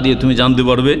যা দিয়ে তুমি জানতে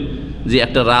পারবে যে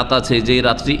একটা রাত আছে, যে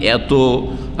রাতটি এত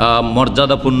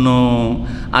মর্যাদাপূর্ণ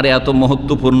আর এত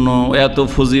মহত্বপূর্ণ, এত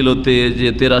ফজিলতে, যে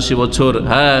 83 বছর,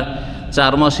 হ্যাঁ,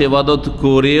 4 মাস ইবাদত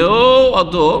করেও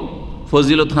অত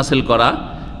ফজিলত হাসিল করা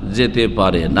যেতে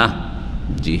পারে না।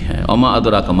 জি হ্যাঁ, ওমা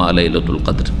আদরাকা মা লাইলাতুল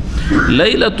কদর,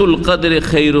 লাইলাতুল কদরে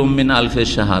খায়রুম মিন আলফি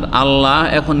শাহর। আল্লাহ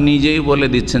এখন নিজেই বলে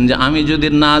দিচ্ছেন যে আমি যদি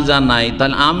না জানাই,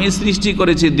 তাহলে আমি সৃষ্টি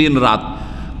করেছি দিন রাত,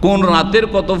 কোন রাতের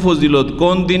কত ফজিলত,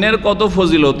 কোন দিনের কত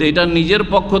ফজিলত, এটা নিজের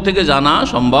পক্ষ থেকে জানা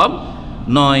সম্ভব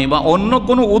নয়, বা অন্য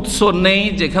কোনো উৎস নেই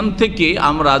যেখান থেকে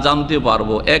আমরা জানতে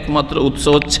পারবো। একমাত্র উৎস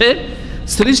হচ্ছে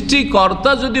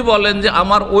সৃষ্টিকর্তা যদি বলেন যে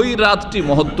আমার ওই রাতটি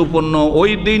মহত্বপূর্ণ,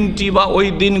 ওই দিনটি বা ওই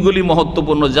দিনগুলি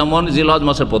মহত্বপূর্ণ, যেমন জিলহজ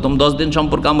মাসের প্রথম 10 দিন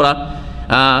সম্পর্কে আমরা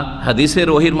হাদিসের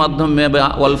ওহির মাধ্যমে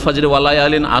ওয়াল ফজর ওয়া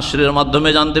লায়ালিন আশরের মাধ্যমে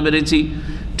জানতে পেরেছি,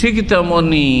 ঠিক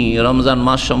তেমনি রমজান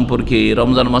মাস সম্পর্কে,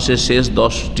 রমজান মাসের শেষ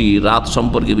 10টি রাত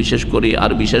সম্পর্কে বিশেষ করে,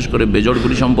 আর বিশেষ করে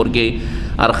বেজড়গুলি সম্পর্কে,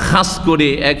 আর খাস করে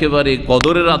একেবারে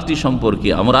কদরের রাতটি সম্পর্কে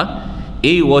আমরা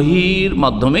এই ওহির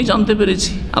মাধ্যমেই জানতে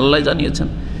পেরেছি। আল্লাহ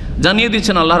জানিয়ে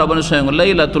দিচ্ছেন আল্লাহ রাব্বানি স্বয়ং,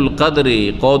 লাইলাতুল কদরে,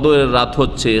 কদরের রাত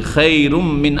হচ্ছে খায়রুম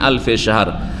মিন আলফি শাহর,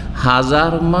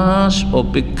 1000 মাস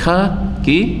অপেক্ষা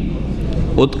কি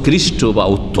উৎকৃষ্ট বা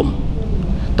উত্তম।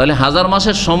 তাহলে 1000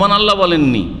 মাসের সমান আল্লাহ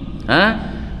বলেননি, হ্যাঁ,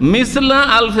 মিসলা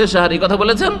আলফে শাহর এই কথা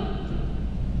বলেছেন।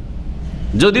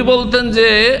 যদি বলতেন যে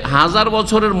 1000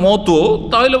 বছরের মতো,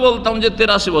 তাহলে বলতাম যে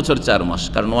 83 বছর 4 মাস।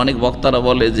 কারণ অনেক বক্তারা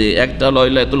বলে যে একটা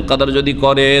লাইলাতুল কদর যদি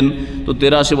করেন তো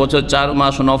 83 বছর 4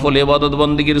 মাস নফল ইবাদত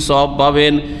বন্দেগীর সওয়াব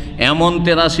পাবেন। এমন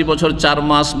 83 বছর 4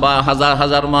 মাস বা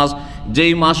হাজার মাস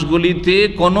যেই মাসগুলিতে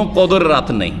কোনো কদর রাত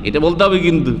নেই, এটা বলতে হবে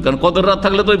কিন্তু, কারণ কদর রাত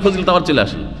থাকলে তো ওই ফজিলত আবার চলে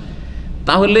আসে।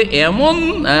 তাহলে এমন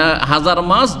 1000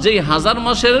 মাস, যেই 1000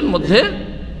 মাসের মধ্যে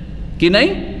কি নেই,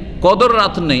 কদর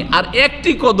রাত নেই। আর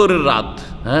একটি কদরের রাত,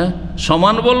 হ্যাঁ,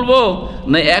 সমান বলবো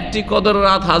না একটি কদরের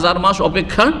রাত 1000 মাস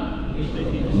অপেক্ষা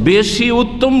বেশি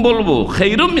উত্তম বলবো?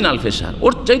 খায়রুম মিন আলফি শাহর,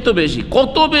 ওর চাইতে বেশি।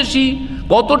 কত বেশি,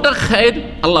 কতটা খায়ের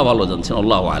আল্লাহ ভালো জানছেন,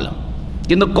 আল্লাহু আলাম।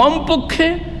 কিন্তু কমপক্ষে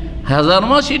 1000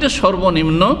 মাস এটা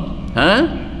সর্বনিম্ন, হ্যাঁ,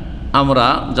 আমরা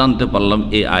জানতে পারলাম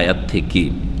এই আয়াত থেকে।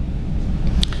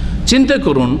 চিন্তা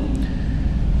করুন,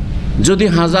 যদি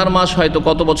 1000 মাস হয় তো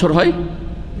কত বছর হয়?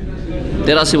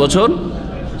 83 বছর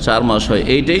 4 মাস হয়।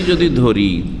 এইটাই যদি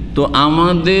ধরি তো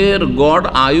আমাদের গড়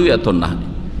আয়ু এত না।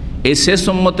 এই শেষ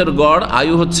উম্মতের গড়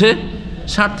আয়ু হচ্ছে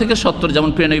 60 থেকে 70, যেমন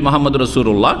প্রিয় নবী মুহাম্মদ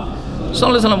রাসূলুল্লাহ সাল্লাল্লাহু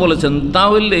আলাইহি ওয়াসাল্লাম বলেছেন।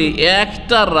 তাহলে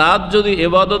একটা রাত যদি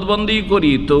ইবাদত বন্দি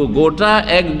করি তো গোটা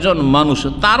একজন মানুষ,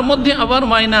 তার মধ্যে আবার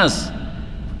মাইনাস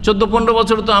 14-15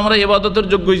 বছর তো আমরা ইবাদতের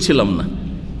যোগ্যই ছিলাম না,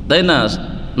 তাই না?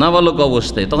 নাবালক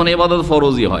অবস্থায় তখন ইবাদত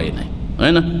ফরজই হয় নাই,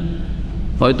 হয় না?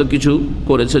 হয়তো কিছু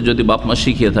করেছে, যদি বাপ মা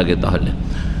শিখিয়ে থাকে তাহলে।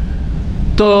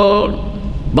 তো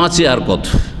বাঁচে আর কত,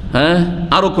 হ্যাঁ,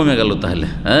 আরও কমে গেল তাহলে,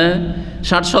 হ্যাঁ,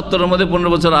 60-70-এর মধ্যে 15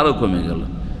 বছর আরও কমে গেল।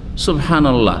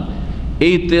 সুবহানাল্লাহ,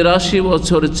 এই 83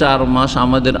 বছর 4 মাস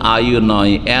আমাদের আয়ু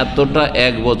নয়, এতটা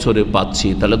এক বছরে পাচ্ছি।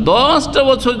 তাহলে 10টা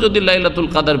বছর যদি লাইলাতুল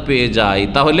কাদর পেয়ে যায়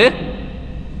তাহলে,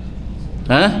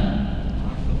 হ্যাঁ,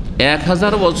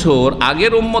 1000 বছর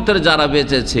আগের উম্মতের যারা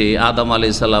বেঁচেছে, আদম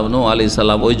আলাইহিস সালাম, নূহ আলাইহিস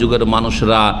সালাম, ওই যুগের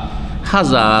মানুষরা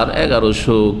 1000,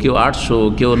 1100, কেউ 800,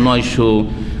 কেউ 900,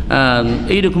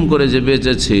 এইরকম করে যে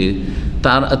বেঁচেছে,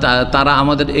 তারা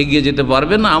আমাদের এগিয়ে যেতে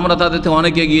পারবে না? আমরা তাদের থেকে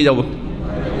অনেক এগিয়ে যাব,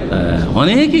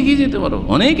 অনেক এগিয়ে যেতে পারবো,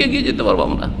 অনেক এগিয়ে যেতে পারবো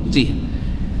আমরা। জি,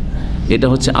 এটা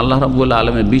হচ্ছে আল্লাহ রাব্বুল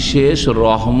আলামিনের বিশেষ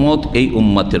রহমত এই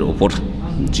উম্মতের ওপর।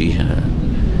 জি হ্যাঁ,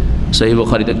 সহিহ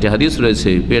বুখারীতে একটি হাদিস রয়েছে,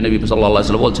 প্রিয় নবী সাল্লাল্লাহু আলাইহি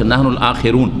ওয়াসাল্লাম বলছেন, নাহনুল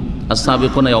আখিরুন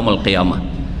আস-সাবিকুনা ইয়াউমাল কিয়ামাহ,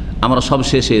 আমরা সব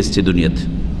শেষে এসেছি দুনিয়াতে,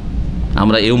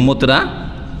 আমরা এই উম্মতরা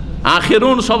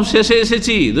আখিরুন, সব শেষে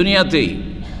এসেছি দুনিয়াতেই।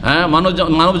 হ্যাঁ,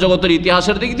 মানব জগতের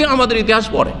ইতিহাসের দিক দিয়ে আমাদের ইতিহাস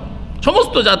পরে,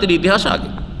 সমস্ত জাতির ইতিহাস আগে।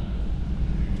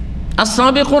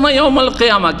 আস-সাবিকুনা ইয়াউমাল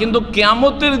কিয়ামাহ, কিন্তু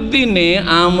কিয়ামতের দিনে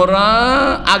আমরা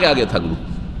আগে আগে থাকব,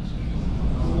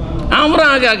 আমরা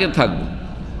আগে আগে থাকব।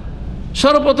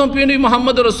 সর্বপ্রথম প্রিয় নবী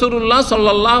মুহাম্মদ রাসূলুল্লাহ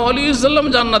সাল্লাল্লাহু আলাইহি ওয়াসাল্লাম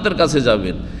জান্নাতের কাছে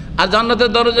যাবেন, আর জান্নাতের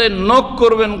দরজায় নক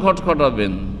করবেন,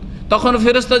 খটখটাবেন। তখন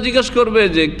ফেরেশতা জিজ্ঞেস করবে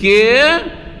যে কে?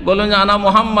 বলবেন যে আনা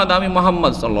মুহাম্মদ, আমি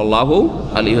মুহাম্মদ সাল্লাল্লাহু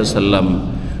আলাইহি ওয়াসাল্লাম।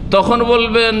 তখন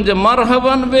বলবেন যে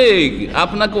মারহাবান বেক,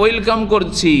 আপনাকে ওয়েলকাম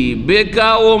করছি, বেকা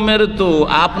ও মেরতু,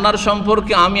 আপনার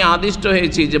সম্পর্কে আমি আদিষ্ট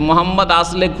হয়েছি যে মুহাম্মদ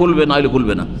আসলে খুলবে, নইলে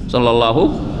খুলবে না, সাল্লাল্লাহু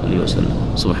আলাইহি ওয়াসাল্লাম।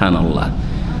 সুবহানাল্লাহ,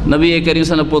 নবী করিম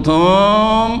সাল্লাল্লাহু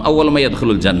প্রথম আউয়াল মা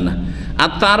ইয়াদখুলুল জান্নাহ,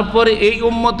 আর তারপরে এই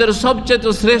উম্মতের সবচেয়ে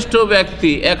শ্রেষ্ঠ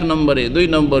ব্যক্তি 1 নম্বরে, 2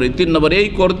 নম্বরে, 3 নম্বরে, এই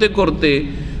করতে করতে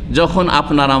যখন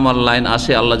আপনার আমার লাইন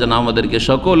আসে, আল্লাহ যেন আমাদেরকে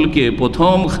সকলকে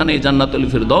প্রথমখানে জান্নাতুল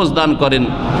ফিরদৌস দান করেন,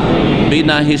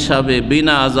 বিনা হিসাবে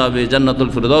বিনা আযাবে জান্নাতুল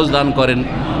ফিরদৌস দান করেন,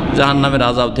 জাহান্নামের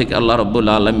আযাব থেকে আল্লাহ রাব্বুল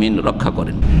আলামিন রক্ষা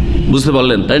করেন। বুঝতে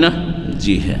পারলেন, তাই না?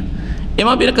 জি হ্যাঁ।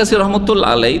 ইমাম ইবনে কাসির রহমতুল্লাহ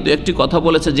আলাইহি দু একটি কথা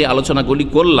বলেছে, যে আলোচনাগুলি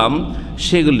করলাম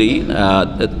সেগুলি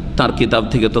তার কিতাব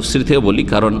থেকে, তাফসীর থেকে বলি,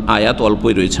 কারণ আয়াত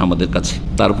অল্পই রয়েছে আমাদের কাছে,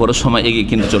 তারপরে সময় এগিয়ে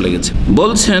কিন্তু চলে গেছে।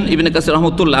 বলছেন ইবনে কাসির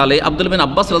রহমতুল্লাহ আলাইহি, আব্দুল্লাহ বিন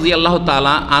আব্বাস রাদিয়াল্লাহু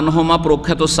তাআলা আনহুমা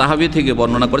প্রখ্যাত সাহাবী থেকে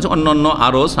বর্ণনা করেছে, অন্যান্য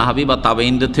আরও সাহাবী বা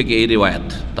তাবেঈনদের থেকে এই রিওয়ায়াত,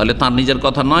 তাহলে তার নিজের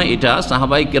কথা নয়, এটা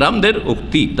সাহাবায়ে কেরামদের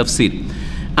উক্তি, তাফসীর।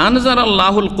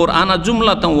 আনজালাল্লাহুল কুরআনা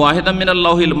জুমলাতান ওয়াহিদাম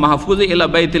মিনাল্লাহিল মাহফুজ ইলা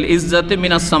বাইতিল ইজ্জাতি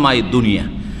মিনাস সামাইদ দুনিয়া।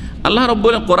 আল্লাহ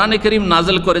রাব্বুল কোরআনে কারীম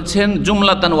নাযিল করেছেন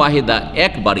জুমলাতান ওয়াহিদা,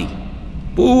 একবারই,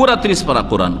 পুরা 30 পারা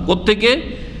কোরআন। কোত্থেকে?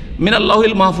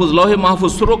 মিনাল্লাহিল মাহফুজ, লৌহে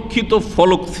মাহফুজ, সুরক্ষিত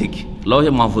ফলক থেকে,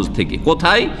 লৌহে মাহফুজ থেকে।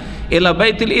 কোথায়? এলা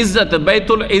বাইতুল ইজ্জাতে,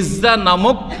 বাইতুল ইজ্জা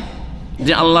নামক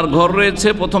যে আল্লাহর ঘর রয়েছে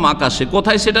প্রথম আকাশে।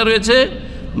 কোথায় সেটা রয়েছে?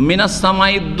 মিনাস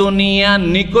সামাইদ দুনিয়া,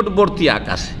 নিকটবর্তী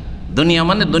আকাশে। দুনিয়া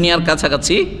মানে দুনিয়ার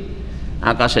কাছাকাছি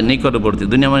আকাশে, নিকটবর্তী,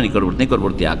 দুনিয়া মানে নিকটবর্তী,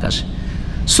 নিকটবর্তী আকাশে।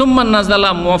 সুম্মান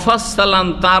নাজালা মুফাসসালান,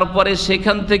 তারপরে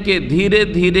সেখান থেকে ধীরে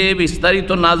ধীরে বিস্তারিত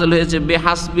নাজল হয়েছে,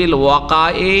 বেহাসবিল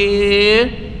ওয়াকায়ে,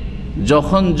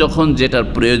 যখন যখন যেটার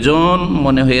প্রয়োজন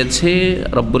মনে হয়েছে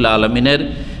রব্বুল আলামিনের,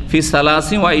 ফি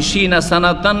সালাসি ওয়া ইশিনা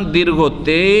সানাতান, দীর্ঘ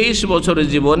 23 বছরের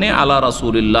জীবনে, আলা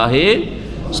রাসূলিল্লাহ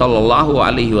সাল্লাল্লাহু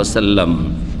আলাইহি ওয়াসাল্লাম।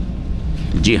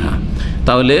 জি হ্যাঁ,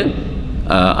 তাহলে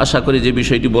আশা করি যে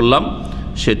বিষয়টি বললাম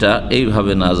সেটা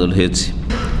এইভাবে নাজল হয়েছে।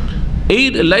 এই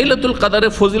লাইলাতুল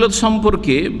কাদারের ফজিলত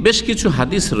সম্পর্কে বেশ কিছু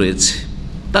হাদিস রয়েছে,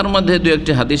 তার মধ্যে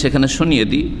 2-1টি হাদিস এখানে শুনিয়ে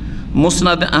দিই।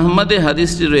 মুসনাদে আহমদে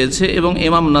হাদিসটি রয়েছে এবং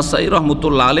ইমাম নাসাই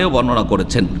রহমতুল্লাহ আলাইহি বর্ণনা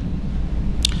করেছেন।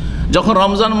 যখন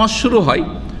রমজান মাস শুরু হয়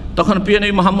তখন প্রিয়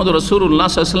নবী মুহাম্মদ রাসূলুল্লাহ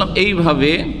সাল্লাল্লাহু আলাইহি ওয়াসাল্লাম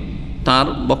এইভাবে তার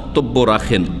বক্তব্য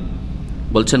রাখেন,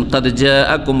 বলছেন, কাদ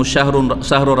জাআকুম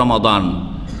শাহরু রমাদান,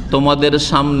 তোমাদের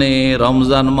সামনে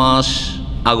রমজান মাস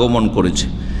আগমন করেছে।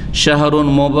 শাহরুন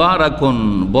মুবারাকুন,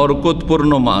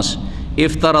 বরকতপূর্ণ মাস।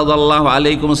 ইফতারাদাল্লাহু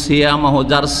আলাইকুম সিয়ামাহু,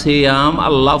 যার সিয়াম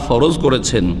আল্লাহ ফরজ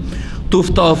করেছেন।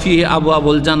 তুফতাহু ফিহি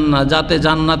আবওয়াবুল জান্নাহ, যাতে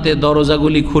জান্নাতের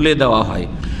দরজাগুলি খুলে দেওয়া হয়।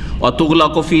 ওয়া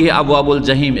তুগলাকু ফিহি আবওয়াবুল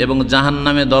জাহিম, এবং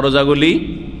জাহান্নামের দরজাগুলি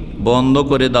বন্ধ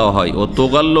করে দেওয়া হয়। ও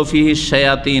তুগাল্লু ফিহি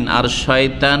শায়াতিন, আর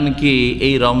শয়তানকে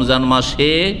এই রমজান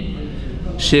মাসে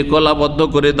শেকলাবদ্ধ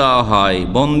করে দেওয়া হয়,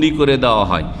 বন্দি করে দেওয়া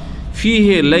হয়।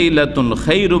 ফিহে লাইলাতুন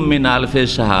খায়রুম মিন আলফি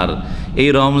শাহর, এই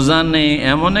রমজানে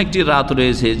এমন একটি রাত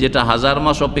রয়েছে যেটা 1000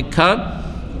 মাস অপেক্ষা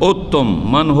উত্তম।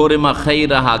 মান হরিমা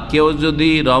খাইরাহা, কেউ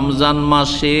যদি রমজান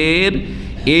মাসের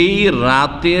এই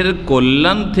রাতের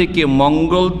কল্যাণ থেকে,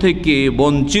 মঙ্গল থেকে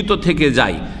বঞ্চিত থেকে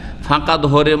যায়, ফাঁকাদ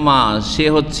হরেমা, সে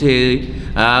হচ্ছে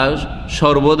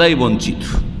সর্বদাই বঞ্চিত,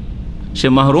 সে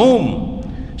মাহরুম,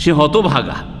 সে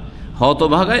হতভাগা।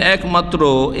 হতভাগায় একমাত্র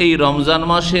এই রমজান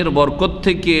মাসের বরকত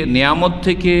থেকে, নিয়ামত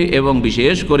থেকে এবং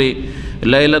বিশেষ করে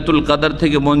লাইলাতুল কাদার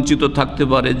থেকে বঞ্চিত থাকতে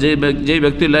পারে। যে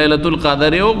ব্যক্তি লাইলাতুল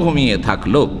কাদারেও ঘুমিয়ে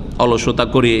থাকলো, অলসতা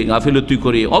করে, গাফিলতি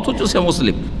করে, অথচ সে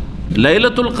মুসলিম।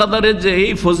 লাইলাতুল কাদারের যে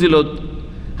এই ফজিলত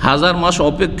হাজার মাস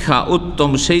অপেক্ষা উত্তম,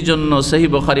 সেই জন্য সহিহ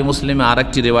বুখারী মুসলিমে আর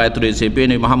একটি রিওয়ায়াত রয়েছে।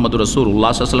 নবী মুহাম্মদ রাসূলুল্লাহ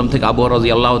সাল্লাল্লাহু আলাইহি ওয়াসাল্লাম থেকে আবু হুরায়রা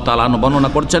রাদিয়াল্লাহু তাআলা আনহু বর্ণনা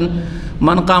করছেন,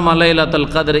 মান কামা লাইলাতুল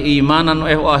কদর ঈমানান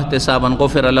ওয়া ইহতিসাবান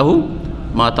গফিরা লাহু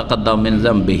মা তাকাদ্দাম মিন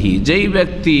যামবিহি। যেই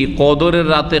ব্যক্তি কদরের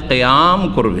রাতে কিয়াম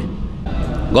করবে,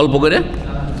 গল্প করে,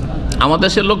 আমাদের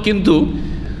দেশের লোক কিন্তু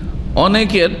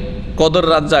অনেকের কদর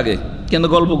রাত জাগে কিন্তু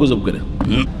গল্প গুজব করে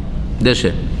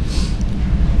দেশে,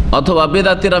 অথবা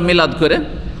বেদাতিরা মিলাদ করে,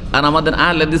 আর আমাদের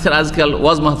আহলে হাদিসের আজকাল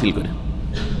ওয়াজ মাহফিল করে।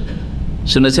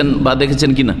 শুনেছেন বা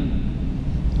দেখেছেন কিনা?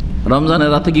 রমজানের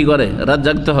রাতে কি করে? রাত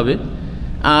জাগতে হবে।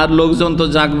 আর লোকজন তো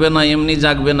জাগবে না, এমনি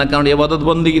জাগবে না, কারণ ইবাদত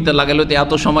বন্দিগিতে লাগালে তো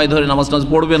এত সময় ধরে নামাজ টামাজ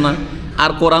পড়বে না,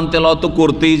 আর কোরআন তেলাওয়াত তো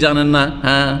করতেই জানেন না,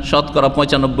 হ্যাঁ, শতকরা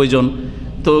 95 জন,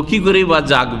 তো কি করেই বা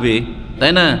জাগবে,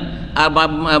 তাই না? আর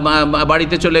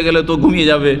বাড়িতে চলে গেলে তো ঘুমিয়ে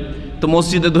যাবে, তো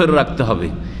মসজিদে ধরে রাখতে হবে।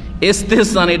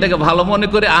 ইস্তেহসান, এটাকে ভালো মনে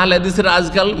করে আহলে হাদিসের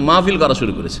আজকাল মাহফিল করা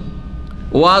শুরু করেছে।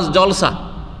 ওয়াজ জলসা,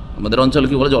 আমাদের অঞ্চলে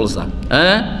কি বলে জলসা,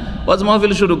 হ্যাঁ, ওয়াজ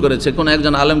মাহফিল শুরু করেছে। কোনো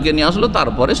একজন আলেমকে নিয়ে আসলো,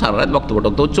 তারপরে সারা রাত বক্তব্য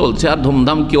চলছে, আর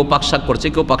ধুমধাম, কেউ পাকশাক করছে,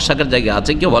 কেউ পাকশাকের জায়গায়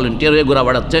আছে, কেউ ভলেন্টিয়ার হয়ে ঘোরা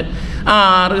বেড়াচ্ছে,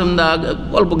 আর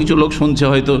অল্প কিছু লোক শুনছে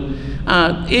হয়তো।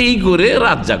 এই করে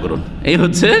রাত জাগরণ, এই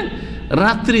হচ্ছে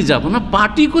রাত্রি যাপন। না,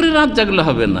 পার্টি করে রাত জাগলে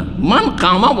হবে না, মান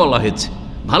কামা বলা হয়েছে,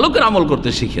 ভালো করে আমল করতে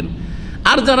শিখেন।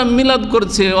 আর যারা মিলাদ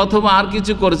করছে অথবা আর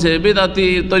কিছু করছে, বেদাতি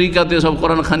তরিকাতে সব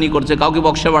কোরআন খানি করছে, কাউকে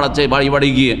বক্সে বাড়াচ্ছে বাড়ি বাড়ি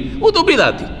গিয়ে, ও তো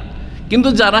বেদাতি। কিন্তু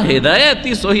যারা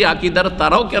হেদায়েতি সহি আকীদার,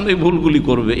 তারাও কেন এই ভুলগুলি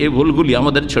করবে? এই ভুলগুলি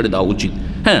আমাদের ছেড়ে দেওয়া উচিত।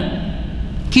 হ্যাঁ,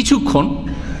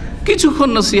 কিছুক্ষণ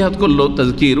নসিহত করলো,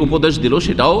 তাজকির উপদেশ দিল,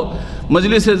 সেটাও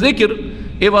মজলিসে জিকির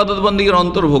ইবাদত বন্দেগীর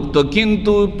অন্তর্ভুক্ত।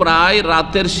 কিন্তু প্রায়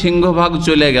রাতের সিংহভাগ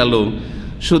চলে গেল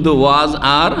শুধু ওয়াজ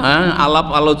আর আলাপ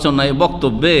আলোচনায়,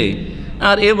 বক্তব্যে।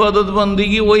 আর ইবাদত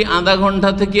বন্দেগী ওই আধা ঘন্টা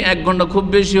থেকে 1 ঘন্টা, খুব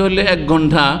বেশি হলে 1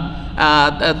 ঘন্টা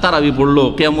তারাবি পড়লো,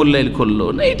 কিয়ামুল লাইল করলো,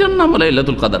 না, এটার নাম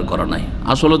লাইলাতুল কদর করা নাই।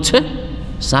 আসল হচ্ছে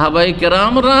সাহাবায়ে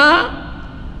কেরামরা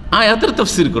আয়াতের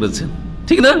তাফসীর করেছেন,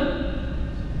 ঠিক না?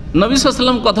 নবী সাল্লাল্লাহু আলাইহি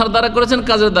ওয়াসাল্লাম কথার দ্বারা করেছেন,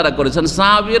 কাজের দ্বারা করেছেন,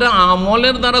 সাহাবীরা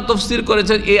আমলের দ্বারা তাফসীর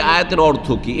করেছেন। এই আয়াতের অর্থ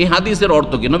কি, এই হাদিসের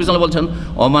অর্থ কি? নবী সাল্লাল্লাহু আলাইহি ওয়াসাল্লাম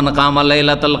বলছেন, ওমান কামা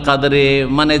লাইলাতুল কদরে,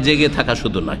 মানে জেগে থাকা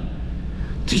শুধু নয়।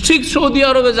 ঠিক সৌদি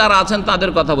আরবে যারা আছেন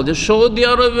তাদের কথা বলছে। সৌদি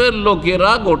আরবের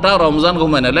লোকেরা গোটা রমজান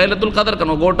ঘুমায় না, লাইলাতুল কদর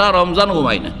কেন, গোটা রমজান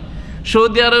ঘুমায় না।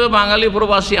 সৌদি আরবে বাঙালি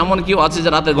প্রবাসী এমন কেউ আছে যে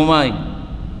রাতে ঘুমায়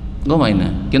না,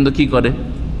 কিন্তু কি করে?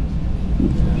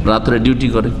 রাত্রে ডিউটি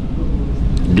করে।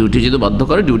 ডিউটি যদি বাধ্য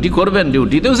করে, ডিউটি করবেন,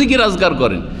 ডিউটিতেও জিকির আজকার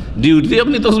করেন, ডিউটি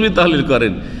আপনি তাসবিহ তাহলিল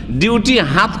করেন, ডিউটি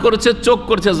হাত করছে, চোখ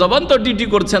করছে, জবান তো ডিউটি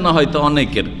করছে না, হয়তো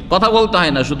অনেকের কথা বলতে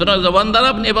হয় না, সুতরাং জবান দ্বারা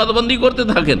আপনি ইবাদতবন্দি করতে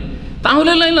থাকেন,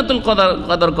 তাহলে লাইলাতুল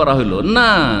কদর করা হলো না।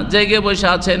 জায়গায় বসে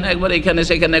আছেন, একবার এখানে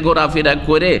সেখানে ঘোরাফেরা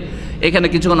করে, এখানে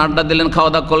কিছুক্ষণ আড্ডা দিলেন,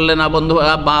 খাওয়া দাওয়া করলেন,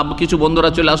 বা কিছু বন্ধুরা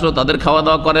চলে আসলো, তাদের খাওয়া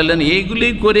দাওয়া করালেন, এইগুলি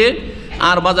করে,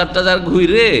 আর বাজার টাজার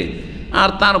ঘুরে, আর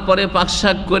তারপরে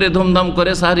পাকশাক করে ধুমধাম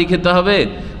করে সাহারি খেতে হবে,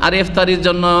 আর ইফতারির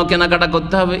জন্য কেনাকাটা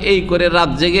করতে হবে, এই করে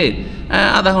রাত জেগে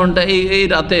আধা ঘন্টা, এই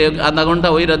রাতে আধা ঘন্টা,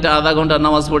 ওই রাতে আধা ঘন্টা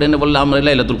নামাজ পড়ে এনে বললে আমরা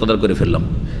লাইলাতুল কদর করে ফেললাম,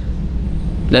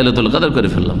 লাইলাতুল কদর করে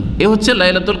ফেললাম। এ হচ্ছে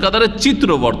লাইলাতুল কদরের চিত্র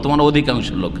বর্তমান অধিকাংশ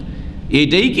লোক।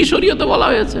 এইটাই কি শরীয়তে বলা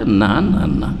হয়েছে? না না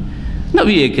না।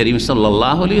 নবী করিম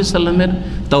সাল্লাল্লাহু আলাইহি ওয়াসাল্লামের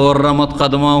তাওয়াররামাত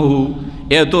কদমাহু,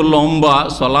 এত লম্বা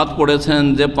সালাত পড়েছেন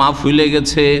যে পা ফুলে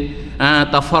গেছে,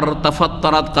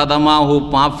 তাফাত্তারাত কাদামাহু,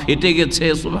 পা ফেটে গেছে।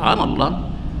 সুবহানাল্লাহ,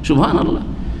 সুবহানাল্লাহ।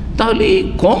 তাহলে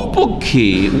কমপক্ষে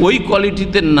ওই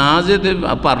কোয়ালিটিতে না যেতে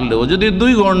পারলেও যদি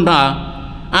 2 ঘন্টা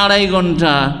 2.5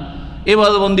 ঘন্টা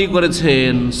ইবাদতবন্দি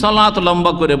করেছেন, সালাত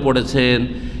লম্বা করে পড়েছেন,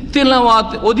 তেলাওয়াত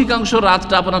অধিকাংশ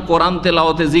রাতটা আপনার কোরআন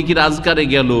তেলাওয়াতে, জিকির আজকারে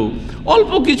গেল,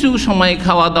 অল্প কিছু সময়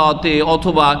খাওয়া দাওয়াতে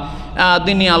অথবা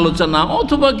দিনী আলোচনা,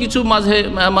 অথবা কিছু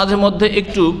মাঝে মধ্যে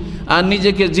একটু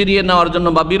নিজেকে জিরিয়ে নেওয়ার জন্য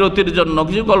বা বিরতির জন্য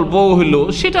কিছু গল্পও হইল,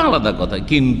 সেটা আলাদা কথা।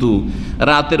 কিন্তু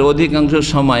রাতের অধিকাংশ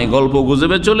সময় গল্প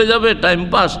গুজবে চলে যাবে, টাইম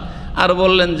পাস। আর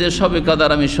বললেন যে শবে কদর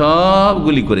আমি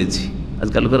সবগুলি করেছি,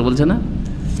 আজকাল করে বলছে না,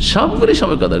 সবগুলি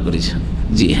শবে কদর করেছে।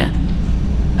 জি হ্যাঁ,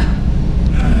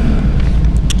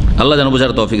 আল্লাহ যেন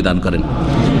বোঝার তৌফিক দান করেন।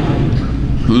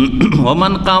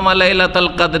 ওমান কামা লাইলাতুল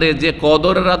কদরে, যে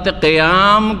কদর রাতে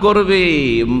কিয়াম করবে।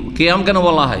 কিয়াম কেন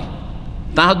বলা হয়?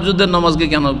 তাহাজ্জুদের নামাজকে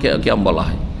কেন কিয়াম বলা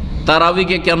হয়?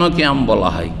 তারাবিকে কেন কিয়াম বলা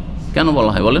হয়? কেন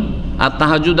বলা হয় বলেন? আর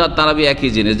তাহাজ্জুদ আর তারাবি একই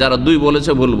জিনিস। যারা 2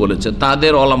 বলেছে ভুল বলেছে,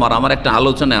 তাদের ওলামার, আমার একটা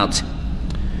আলোচনা আছে,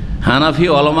 হানাফি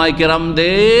ওলামায়ে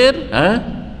কেরামদের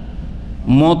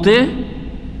মতে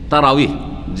তারাউই,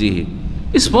 জি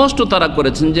স্পষ্ট তারা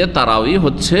করেছেন যে তারাউই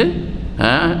হচ্ছে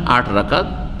 8 রাকাত,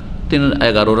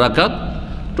 11 রাকাত,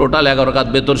 টোটাল 11 রাকাত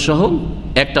বেতর সহ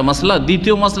একটা মাসলা।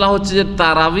 দ্বিতীয় মাসলা হচ্ছে যে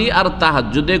তারাবি আর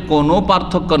তাহাজ্জুদে কোনো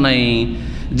পার্থক্য নাই।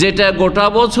 যেটা গোটা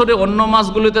বছরে অন্য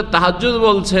মাসগুলিতে তাহাজ্জুদ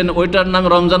বলছেন ওইটার নাম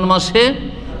রমজান মাসে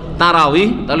তারাবি।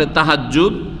 তাহলে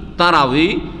তাহাজ্জুদ, তারাবি,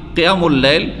 কিয়ামুল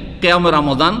লাইল, কিয়াম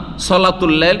রমাদান,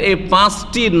 সলাতুল লাইল, এই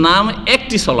 5টি নাম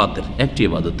একটি সলাতের, একটি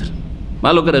ইবাদতের।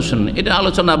 ভালো করে শুনুন, এটা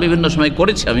আলোচনা বিভিন্ন সময়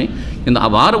করেছি আমি, কিন্তু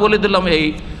আবার বলে দিলাম এই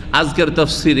আজকের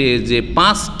তাফসিরে যে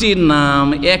 5টি নাম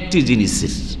একটি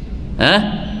জিনিসের,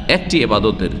 একটি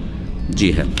ইবাদতের। জি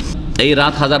হ্যাঁ, এই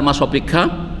রাত 1000 মাস অপেক্ষা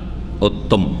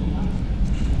উত্তম।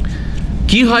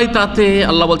 কি হয় তাতে?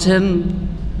 আল্লাহ বলছেন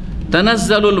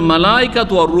তানাজ্জালুল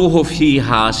মালাইকাতু ওয়ার রূহু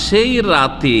ফিহা, সেই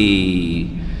রাতে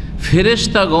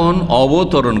ফেরেশতাগণ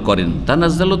অবতরণ করেন।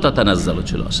 তানাজ্জালু তাতানাজ্জালু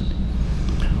ছিল আসলে,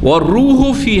 ওয়ার রূহু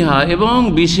ফিহা, এবং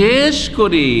বিশেষ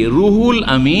করে রুহুল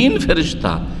আমিন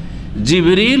ফেরেশতা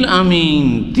জিবরিল আমিন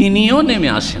তিনিও নেমে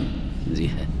আসেন। জি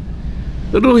হ্যাঁ,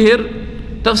 রুহের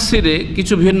তাফসিরে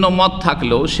কিছু ভিন্ন মত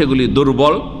থাকলেও সেগুলি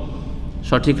দুর্বল,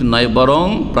 সঠিক নয়, বরং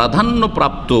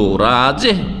প্রাধান্যপ্রাপ্ত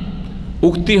রাজে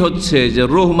উক্তি হচ্ছে যে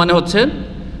রুহ মানে হচ্ছে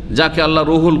যাকে আল্লাহ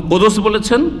রুহুল কুদুস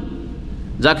বলেছেন,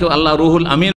 যাকে আল্লাহ রুহুল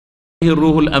আমিন,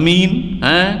 রুহুল আমিন,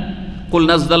 কুল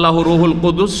নাজ্জালাহু রুহুল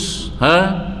কুদুস,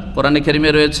 কোরআনে কারিমে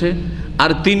রয়েছে।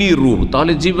 আর তিনি রূহ,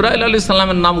 তাহলে জিবরাইল আলাইহিস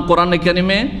সালামের নাম কোরআনে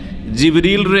কারিমে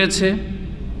জিবরিল রয়েছে,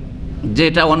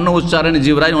 যেটা অন্য উচ্চারণে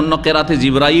জিবরাইল, অন্য কেরাতে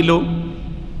জিবরাইলও,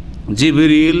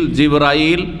 জিবরিল,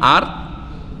 জিবরাইল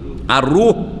আর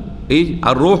রূহ। এই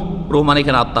আর রূহ, রূহ মানে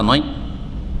এখানে আত্মা নয়,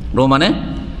 রূহ মানে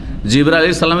জিবরাইল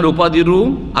আলাইহিস সালামের উপাধি রূহ।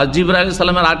 আর জিবরাইল আলাইহিস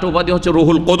সালামের আরেকটা উপাধি হচ্ছে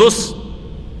রুহুল কুদুস।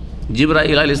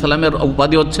 জিবরাইল আলাইহিস সালামের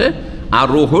উপাধি হচ্ছে আর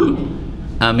রুহুল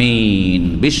আমিন,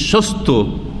 বিশ্বস্ত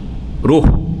রূহ,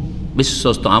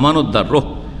 বিশ্বস্ত আমানতদার রূহ,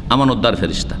 আমানতদার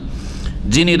ফেরেশতা,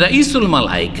 যিনি রাইসুল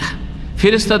মালাইকা,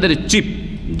 ফেরেশতাদের চিফ।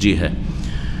 জি হ্যাঁ,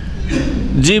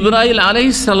 জিবরাইল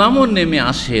আলাইহিস সালামও নেমে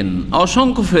আসেন,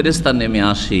 অসংখ্য ফেরেশতা নেমে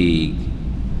আসে,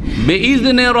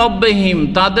 বেইজনে রব্বিহিম,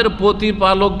 তাদের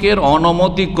প্রতিপালকের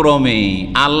অনুমতি ক্রমে।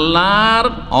 আল্লাহর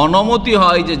অনুমতি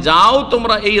হয় যে যাও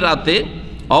তোমরা এই রাতে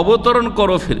অবতরণ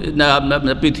করো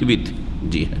পৃথিবীতে।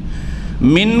 জি হ্যাঁ,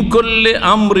 মিন কুল্লি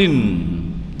আমরিন,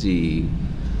 জি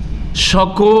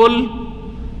সকল,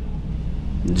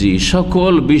 জি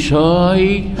সকল বিষয়,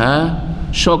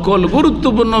 সকল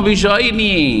গুরুত্বপূর্ণ বিষয়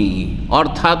নিয়ে,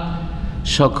 অর্থাৎ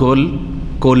সকল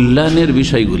কল্যাণের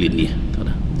বিষয়গুলি নিয়ে।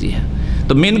 জি হ্যাঁ,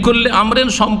 তো মিন কুল্লি আমরিন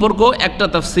সম্পর্ক একটা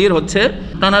তাফসীর হচ্ছে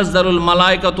তানাজ্জালুল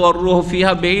মালাইকাতু ওয়ার রূহু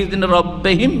ফিহা বিইযনি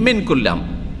রাব্বিহিম মিন কুল্লি আমর,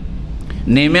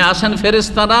 নেমে আসেন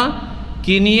ফেরেশতারা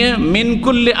কি নিয়ে? মিন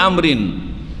কুল্লি আমরিন।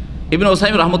 ইবনে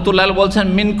উসাইমিন রাহমাতুল্লাহ আলাইহি বলছেন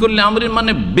মিন কুল্লি আমরিন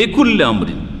মানে বেকুল্লি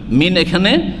আমরিন। মিন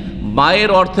এখানে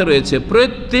বায়ের অর্থে রয়েছে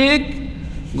প্রত্যেক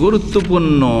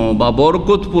গুরুত্বপূর্ণ বা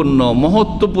বরকতপূর্ণ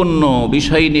মহত্বপূর্ণ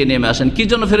বিষয় নিয়ে নেমে আসেন। কি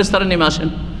জন্য ফেরেশতারা নেমে আসেন?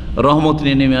 রহমত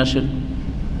নিয়ে নেমে আসেন।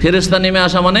 ফেরেশতা নেমে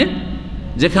আসা মানে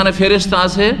যেখানে ফেরেশতা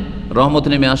আছে রহমত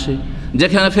নেমে আসে,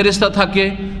 যেখানে ফেরেশতা থাকে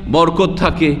বরকত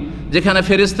থাকে, যেখানে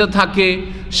ফেরেশতা থাকে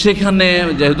সেখানে,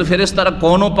 যেহেতু ফেরেশতারা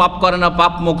কোনো পাপ করে না,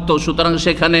 পাপ মুক্ত, সুতরাং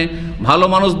সেখানে ভালো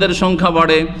মানুষদের সংখ্যা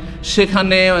বাড়ে,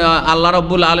 সেখানে আল্লাহ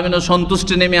রাব্বুল আলামিনের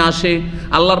সন্তুষ্টি নেমে আসে,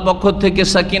 আল্লাহর পক্ষ থেকে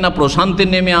সাকিনা প্রশান্তি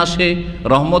নেমে আসে,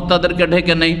 রহমত তাদেরকে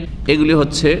ঢেকে নেয়। এগুলি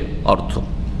হচ্ছে অর্থ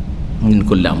মিন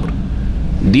কুল্লি আমর।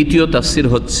 দ্বিতীয় তাফসির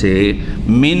হচ্ছে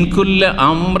মিন কুল্লি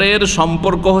আমরের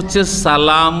সম্পর্ক হচ্ছে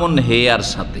সালামুন হেয়ার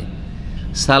সাথে।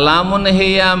 সালামুন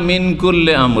হেয়া মিন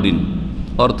কুল্লি আমরিন,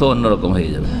 অর্থ অন্যরকম হয়ে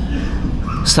যাবে।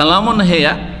 সালামুন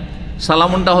হেয়া,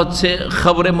 সালামুনটা হচ্ছে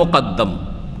খবরে মোকাদ্দম,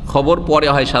 খবর পরে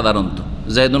হয় সাধারণত,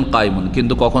 জাইদুন কাইমুন,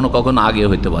 কিন্তু কখনো কখনো আগে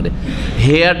হইতে পারে।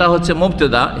 হেয়াটা হচ্ছে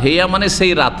মুবতেদা, হেয়া মানে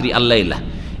সেই রাত্রি, আল্লাইলা,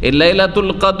 এই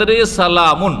লাইলাতুল কদরে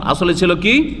সালামুন আসলে ছিল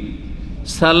কি?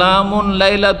 সালামুন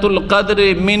লাইলাতুল কদরে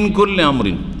মিন কুল্লি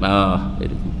আমরিন।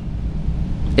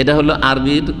 এটা হলো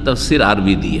আরবির তাফসির,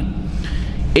 আরবি দিয়ে।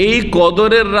 এই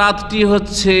কদরের রাতটি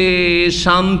হচ্ছে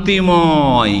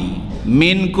শান্তিময়,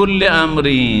 মিন কুল্লি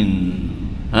আমরিন,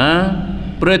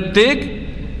 প্রত্যেক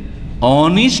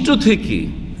অনিষ্ট থেকে,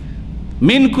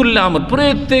 মিন কুল্লি আমর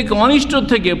প্রত্যেক অনিষ্ট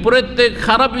থেকে, প্রত্যেক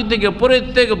খারাপি থেকে,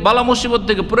 প্রত্যেক বালা মুসিবত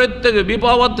থেকে, প্রত্যেক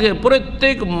বিপদ থেকে,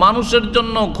 প্রত্যেক মানুষের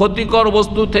জন্য ক্ষতিকর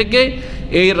বস্তু থেকে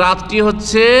এই রাতটি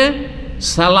হচ্ছে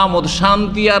সালামত,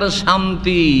 শান্তি আর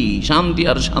শান্তি, শান্তি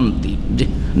আর শান্তি,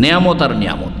 নিয়ামত আর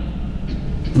নিয়ামত,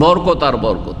 বরকত আর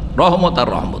বরকত, রহমত আর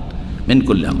রহমত। মিন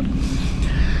কুল্লি আমর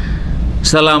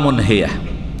সালামুন হিয়া,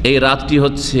 এই রাতটি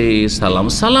হচ্ছে সালাম।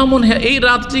 সালামুন হিয়া, এই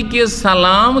রাতটিকে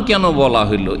সালাম কেন বলা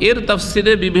হইল? এর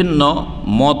তাফসিরে বিভিন্ন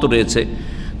মত রয়েছে।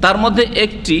 তার মধ্যে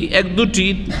এক দুটি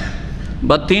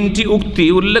বা তিনটি উক্তি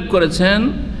উল্লেখ করেছেন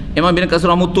ইমাম ইবনে কাসির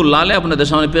রাহমাতুল্লাহ আলাইহি, আপনাদের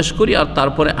সামনে পেশ করি আর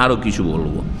তারপরে আরও কিছু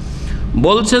বলবো।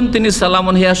 বলছেন তিনি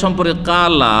সালামুন হিয়া সম্পর্কে,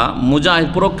 কালা মুজাহিদ,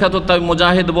 প্রখ্যাত তাই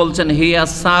মুজাহিদ বলছেন, হিয়া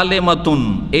সালেমাতুন,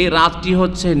 এই রাতটি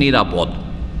হচ্ছে নিরাপদ।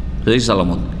 এই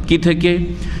সালামুন কি থেকে?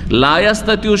 লা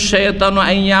ইয়াস্তাতিউ শাইতানু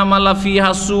আন ইয়ামালা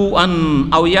ফিহা সুআন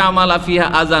আও ইয়ামালা ফিহা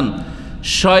আযান,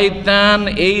 শয়তান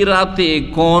এই রাতে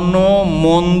কোনো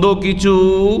মন্দ কিছু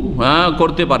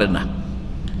করতে পারে না।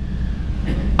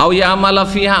 আও ইয়ামালা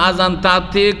ফিহা আযান,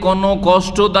 তাতে কোনো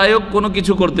কষ্টদায়ক কোনো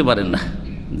কিছু করতে পারে না।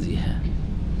 জি হ্যাঁ,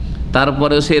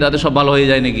 তারপরে সেই রাতে সব ভালো হয়ে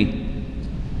যায় নাকি?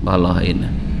 ভালো হয় না।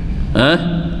 হ্যাঁ,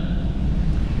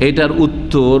 এটার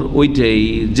উত্তর ওইটাই,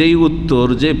 যেই উত্তর,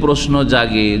 যে প্রশ্ন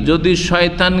জাগে, যদি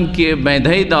শয়তানকে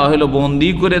বেঁধেই দেওয়া হলো, বন্দি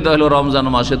করে দেওয়া হলো রমজান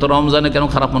মাসে, তো রমজানে কেন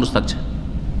খারাপ মানুষ থাকছে?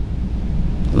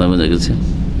 বোঝা গেছে?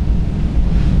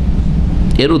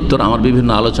 এর উত্তর আমার বিভিন্ন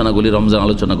আলোচনাগুলি, রমজান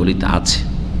আলোচনাগুলিতে আছে।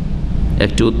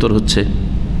 একটি উত্তর হচ্ছে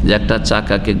যে একটা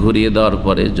চাকাকে ঘুরিয়ে দেওয়ার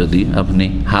পরে যদি আপনি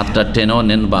হাতটা টেনেও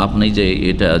নেন, বা আপনি যে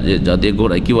এটা যে যা দিয়ে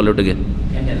ঘোরায়, কী বলে ওটাকে?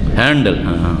 হ্যান্ডেল।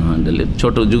 হ্যাঁ, হ্যান্ডেলের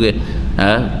ছোটো যুগে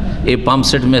এই পাম্প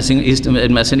সেট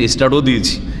মেশিন স্টার্টও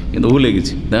দিয়েছি, কিন্তু ভুলে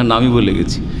গেছি, নামই ভুলে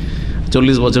গেছি।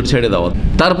 40 বছর ছেড়ে দেওয়া,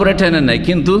 তারপরে টেনে নেয়,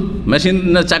 কিন্তু মেশিন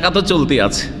চাকা তো চলতেই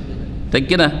আছে, তাই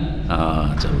কিনা?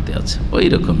 চলতে আছে। ওই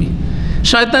রকমই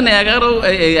শয়তান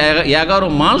 11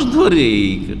 মাস ধরে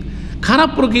খারাপ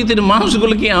প্রকৃতির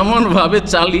মানুষগুলোকে এমনভাবে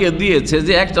চালিয়ে দিয়েছে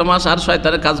যে একটা মাস আর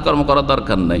শয়তানের কাজকর্ম করার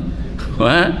দরকার নাই।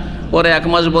 হ্যাঁ, পরে 1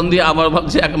 মাস বন্দি, আবার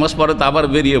ভাবছে 1 মাস পরে তো আবার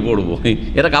বেরিয়ে পড়বো,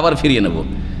 এটাকে আবার ফিরিয়ে নেব।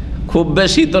 খুব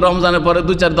বেশি তো রমজানের পরে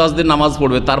 2-4-10 দিন নামাজ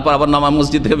পড়বে, তারপর আবার নামাজ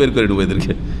মসজিদ থেকে বের করে নেবো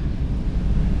এদেরকে।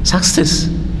 সাকসেস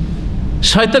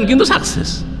শয়তান, কিন্তু সাকসেস।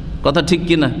 কথা ঠিক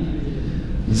কিনা?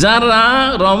 যারা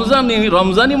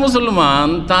রমজানি মুসলমান,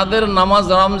 তাদের নামাজ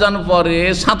রমজান পরে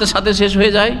সাথে সাথে শেষ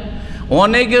হয়ে যায়।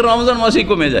 অনেকে রমজান মাসেই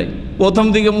কমে যায়, প্রথম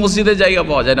দিকে মসজিদে জায়গা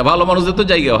পাওয়া যায় না, ভালো মানুষদের তো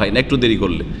জায়গা হয় না একটু দেরি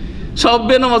করলে, সব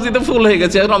বেনামাজিতে ফুল হয়ে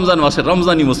গেছে রমজান মাসে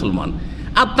রমজানি মুসলমান।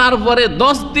 আর তারপরে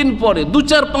 10 দিন পরে,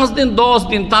 2-4-5 দিন, 10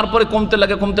 দিন, তারপরে কমতে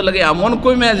লাগে, এমন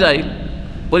কমে যায়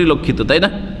পরিলক্ষিত, তাই না?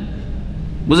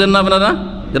 বুঝেন না আপনারা?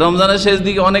 রমজানের শেষ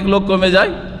দিকে অনেক লোক কমে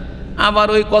যায়, আবার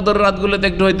ওই কদর রাতগুলোতে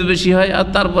একটু হয়তো বেশি হয়, আর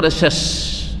তারপরে শেষ।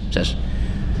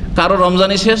 কারো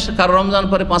রমজানই শেষ, কারো রমজান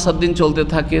পরে 5-7 দিন চলতে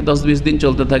থাকে, 10-20 দিন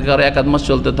চলতে থাকে, কারো 1-1 মাস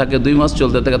চলতে থাকে, 2 মাস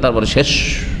চলতে থাকে, তারপরে শেষ।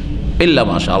 ইল্লা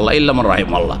মাশাআল্লাহ, ইল্লা মান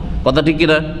রাহিমাল্লাহ। কথা ঠিক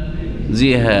কিনা? জি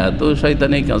হ্যাঁ, তো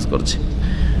শয়তান এই কাজ করছে।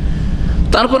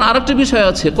 তারপর আরেকটা বিষয়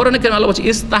আছে, কোরআনে কেন আল্লাহ বলছে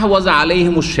ইস্তাহওয়াজা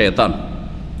আলাইহিমুশ শাইতান,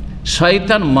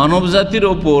 শয়তান মানব জাতির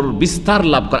ওপর বিস্তার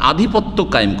লাভ করে, আধিপত্য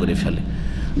কায়েম করে ফেলে।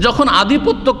 যখন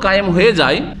আধিপত্য কায়েম হয়ে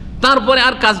যায়, তারপরে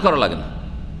আর কাজ করা লাগে না।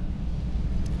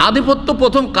 আধিপত্য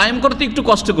প্রথম কায়েম করতে একটু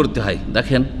কষ্ট করতে হয়।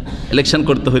 দেখেন, ইলেকশন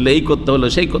করতে হলো, এই করতে হলো,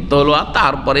 সেই করতে হলো, আর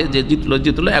তারপরে যে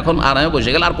জিতলো, এখন আরামে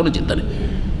বসে গেল, আর কোনো চিন্তা নেই।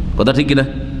 কথা ঠিক কিনা?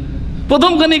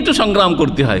 প্রথমখানে একটু সংগ্রাম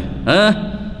করতে হয়। হ্যাঁ,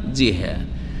 জি হ্যাঁ।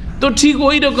 তো ঠিক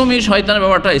ওই রকমই শয়তানের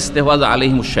ব্যাপারটা, ইস্তেহওয়াজ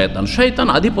আলাইহিমুশ শাইতান, শয়তান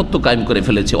আধিপত্য কায়েম করে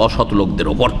ফেলেছে অসৎ লোকদের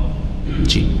ওপর।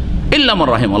 জি, ইল্লা মান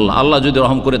রাহিমাল্লাহ, আল্লাহ যদি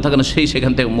রহম করে থাকেন সেই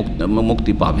সেখান থেকে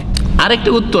মুক্তি পাবে। আরেকটা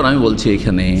উত্তর আমি বলছি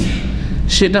এখানে,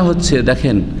 সেটা হচ্ছে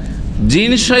দেখেন,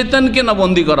 জিন শয়তানকে না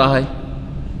বন্দি করা হয়?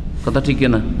 কথা ঠিক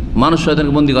না? মানুষ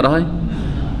শয়তানকে বন্দি করা হয়?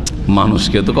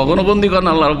 মানুষকে তো কখনো বন্দি করেন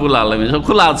আল্লাহ রাব্বুল আলামিন, সব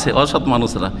খোলা আছে অসৎ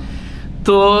মানুষরা।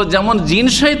 তো যেমন জিন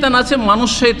শয়তান আছে, মানুষ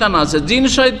শয়তান আছে। জিন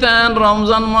শয়তান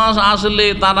রমজান মাস আসলে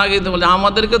তার আগে তো বলে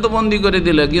আমাদেরকে তো বন্দি করে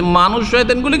দিল, কি মানুষ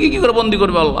শয়তানগুলো কি করে বন্দি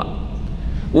করবে আল্লাহ?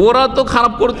 ওরা তো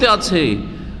খারাপ করতে আছে,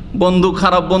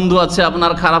 খারাপ বন্ধু আছে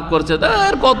আপনার, খারাপ করছে,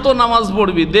 আর কত নামাজ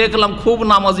পড়বি, দেখলাম খুব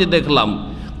নামাজি দেখলাম,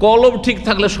 কলব ঠিক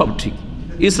থাকলে সব ঠিক,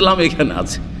 ইসলাম এখানে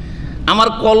আছে, আমার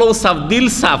কলব সাফ, দিল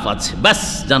সাফ আছে, ব্যাস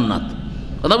জান্নাত।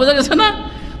 কথা বোঝা গেছে না?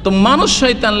 তো মানুষ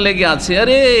শয়তান লেগে আছে,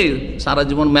 আরে সারা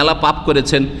জীবন মেলা পাপ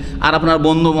করেছেন, আর আপনার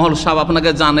বন্ধু মহল সব আপনাকে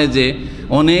জানে যে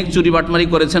অনেক চুরি বাটমারি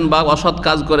করেছেন বা অসৎ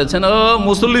কাজ করেছেন, ও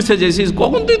মুসল্লি সেজেছিস,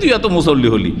 কখন তুই এত মুসল্লি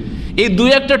হলি? এই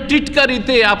 2-1টা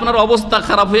টিটকারিতে আপনার অবস্থা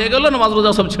খারাপ হয়ে গেল, নামাজ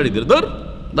রোজা সব ছেড়ে দিল,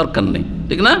 দরকার নেই,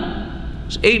 ঠিক না?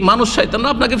 এই মানুষ শয়তানরা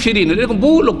আপনাকে ফিরিয়ে নিল, এরকম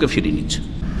বহু লোককে ফিরিয়ে নিচ্ছে।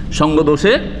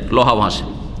 সঙ্গদোষে লোহা ভাসে,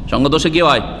 সঙ্গদোষে কি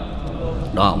হয়?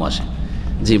 লোহা ভাসে।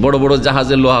 জি, বড় বড়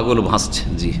জাহাজের লোহাগুলো ভাসছে,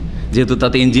 জি, যেহেতু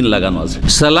তাতে ইঞ্জিন লাগানো আছে।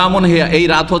 সালামুন হিয়া, এই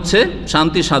রাত হচ্ছে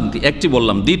শান্তি। একটি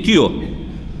বললাম।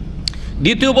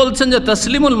 দ্বিতীয় বলছেন যে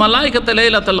তাসলিমুল মালাইকাতি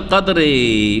লাইলাতুল কদরে,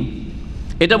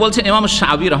 এটা বলছেন ইমাম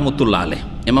শাফি রহমতুল্লাহ আলাইহি।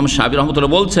 ইমাম শাফি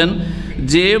রহমতুল্লাহ বলছেন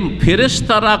যে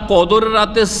ফেরেশতারা কদর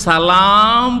রাতে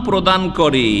সালাম প্রদান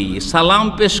করে, সালাম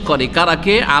পেশ করে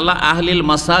কারাকে? আলা আহলিল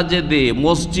মাসাজিদে,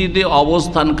 মসজিদে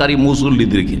অবস্থানকারী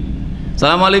মুসল্লিদেরকে।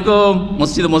 সালাম আলাইকুম,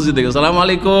 মসজিদ থেকে সালাম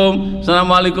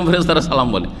আলাইকুম ফেরেশতারা সালাম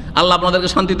বলে, আল্লাহ আপনাদেরকে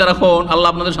শান্তিতে রাখুন, আল্লাহ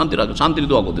আপনাদের শান্তি রাখুন, শান্তির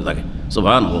দোয়া করতে থাকে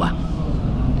সুবহানাল্লাহ।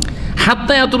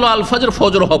 হাত্তা ইয়াতুল আল ফজর,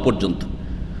 ফজর হওয়া পর্যন্ত।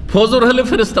 ফজর হলে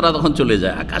ফেরেশতারা তখন চলে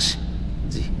যায় আকাশে।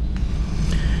 জি,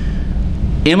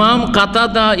 ইমাম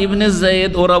কাতাদা ইবনে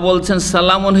যায়েদ ওরা বলছেন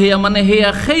সালামুন হিয়া মানে হিয়া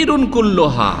খাইরুন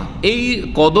কুল্লুহা, এই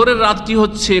কদরের রাতটি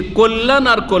হচ্ছে কল্যাণ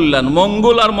আর কল্যাণ,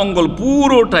 মঙ্গল আর মঙ্গল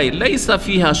পুরোটাই। লাইসা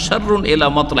ফিহা শাররুন ইলা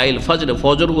মাতলাইল ফজর,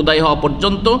 ফজর উদয় হওয়া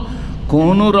পর্যন্ত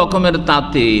কোনো রকমের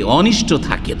তাতে অনিষ্ট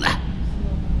থাকে না,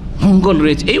 মঙ্গল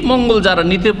রয়েছে। এই মঙ্গল যারা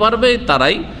নিতে পারবে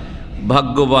তারাই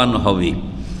ভাগ্যবান হবে।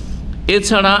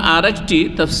 এছাড়া আর একটি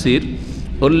তাফসীর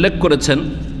উল্লেখ করেছেন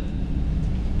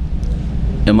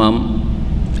ইমাম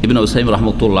ইবনে উসাইম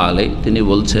রহমতুল্লাহ আলাই, তিনি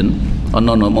বলছেন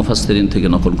অন্যান্য মুফাসসিরিন থেকে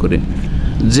নকল করে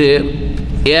যে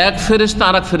এক ফেরেশতা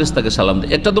আর এক ফেরেশতাকে সালাম দেয়।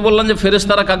 একটা তো বললাম যে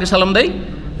ফেরেশতারা কাকে সালাম দেয়,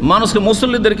 মানুষকে,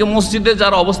 মুসল্লিদেরকে, মসজিদে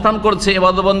যারা অবস্থান করছে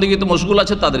ইবাদত বন্দেগীতে মশগুল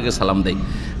আছে তাদেরকে সালাম দেয়।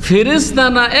 ফেরেশতা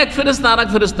না, এক ফেরেশতা আর এক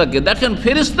ফেরেশতাকে। দেখেন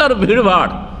ফেরেশতার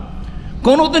ভিড়ভাড়,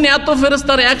 কোনোদিন এত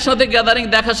ফেরেশতার একসাথে গ্যাদারিং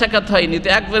দেখা সাক্ষাৎ হয়নি। তো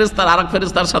এক ফেরেশতার আর এক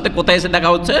ফেরেশতার সাথে কোথায় এসে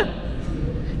দেখা হচ্ছে?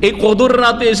 এই কদর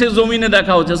রাতে এসে জমিনে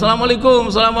দেখা হচ্ছে। সালাম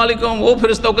আলাইকুম, ও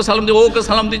ফেরেশতা ওকে সালাম দিয়ে, ওকে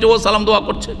সালাম দিচ্ছে, ও সালাম দোয়া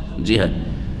করছে। জি হ্যাঁ,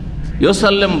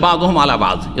 ইউসাল্লিম বাযুহুম আলা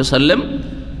বায, ইউসাল্লিম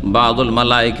বাযুল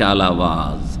মালায়েকা আলা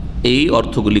বায, এই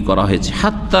অর্থগুলি করা হয়েছে।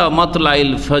 হাত্তা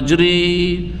মাতলাইল ফজরি,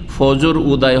 ফজর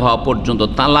উদয় হওয়া পর্যন্ত।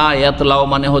 তালা ইয়াতলাও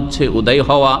মানে হচ্ছে উদয়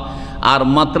হওয়া, আর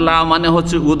মাতলা মানে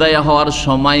হচ্ছে উদয় হওয়ার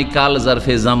সময়কাল,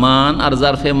 জারফে জামান আর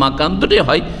জারফে মাকান দুটি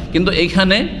হয়, কিন্তু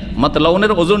এইখানে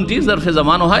মাতলাউনের ওজনটি জারফে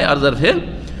জামানও হয় আর জারফে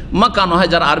মাকানও হয়।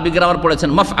 যারা আরবি গ্রামার পড়েছেন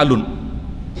মাফআলুন,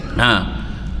 হ্যাঁ,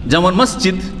 যেমন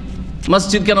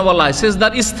মসজিদ কেন বলা হয়?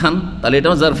 সেজদার স্থান, তাহলে এটা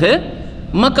জারফে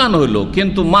মাকান হইল।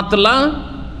 কিন্তু মাতলা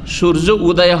সূর্য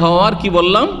উদয় হওয়ার কি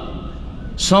বললাম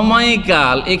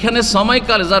সময়কাল, এখানে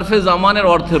সময়কাল জারফে জামানের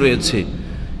অর্থে রয়েছে।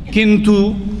 কিন্তু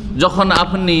যখন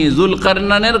আপনি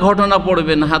যুলকারনাইনের ঘটনা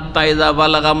পড়বেন, হাত্তা ইযা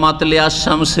বালাগা মাতলিয়া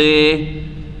শামসে,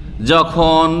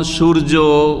 যখন সূর্য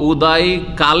উদয়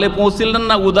কালে পৌঁছিলেন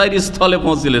না উদয়ের স্থলে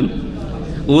পৌঁছিলেন,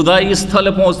 উদয়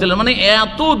স্থলে পৌঁছলেন মানে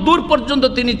এত দূর পর্যন্ত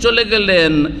তিনি চলে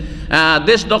গেলেন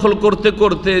দেশ দখল করতে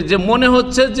করতে, যে মনে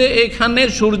হচ্ছে যে এখানে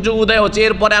সূর্য উদয় হচ্ছে,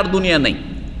 এরপরে আর দুনিয়া নেই।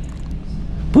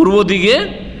 পূর্ব দিকে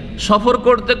সফর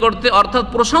করতে করতে অর্থাৎ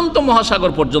প্রশান্ত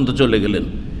মহাসাগর পর্যন্ত চলে গেলেন।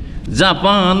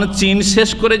 জাপান, চীন শেষ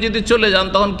করে যদি চলে যান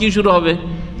তখন কি শুরু হবে?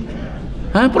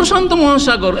 হ্যাঁ, প্রশান্ত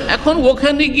মহাসাগর। এখন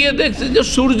ওখানে গিয়ে দেখছে যে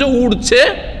সূর্য উঠছে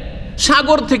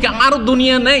সাগর থেকে, আর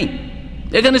দুনিয়া নেই,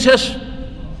 এখানে শেষ।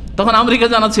 তখন আমেরিকা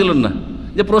জানা ছিল না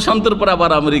যে প্রশান্তের পরে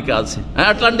আবার আমেরিকা আছে, হ্যাঁ,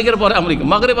 আটলান্টিকের পরে আমেরিকা।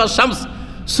 মাগরিব আর শামস,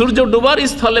 সূর্য ডুবার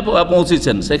স্থলে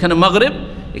পৌঁছেছেন, সেখানে মাগরিব,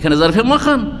 এখানে জারফে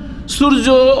মাকান। সূর্য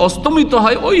অস্তমিত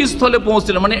হয় ওই স্থলে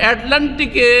পৌঁছলেন, মানে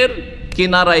আটলান্টিকের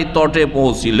কিনারায় তটে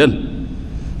পৌঁছিলেন।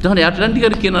 যখন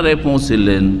আটলান্টিকের কিনারায়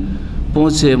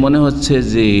পৌঁছে মনে হচ্ছে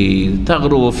যে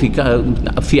তাগরু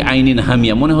ফি আইনিন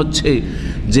হামিয়া, মনে হচ্ছে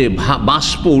যে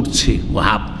বাষ্প উঠছে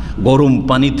ভাব গরম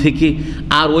পানি থেকে,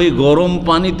 আর ওই গরম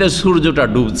পানিতে সূর্যটা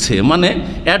ডুবছে, মানে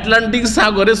আটলান্টিক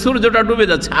সাগরে সূর্যটা ডুবে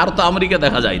যাচ্ছে, আর তো আমেরিকা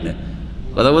দেখা যায় না।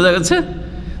 কথা বোঝা গেছে?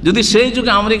 যদি সেই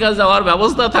যুগে আমেরিকা যাওয়ার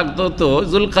ব্যবস্থা থাকতো তো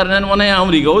যুলকারনাইন মনে হয়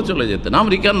আমেরিকাও চলে যেতেন,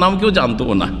 আমেরিকার নাম কেউ জানতো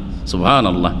না।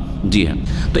 সুবহানাল্লাহ। জি হ্যাঁ,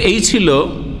 তো এই ছিল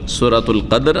সূরাতুল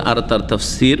কদর আর তার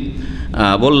তাফসীর।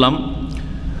 বললাম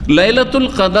লাইলাতুল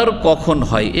কদর কখন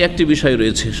হয়, এই একটি বিষয়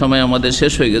রয়েছে। সময় আমাদের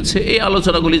শেষ হয়ে গেছে। এই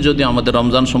আলোচনাগুলি যদি আমাদের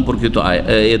রমজান সম্পর্কিত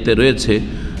এতে রয়েছে,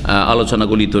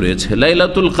 আলোচনাগুলি তো রয়েছে।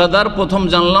 লাইলাতুল কদর প্রথম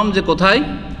জানলাম যে কোথায়,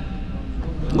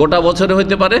 গোটা বছরে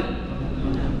হইতে পারে।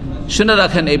 শুনে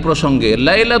রাখেন এই প্রসঙ্গে,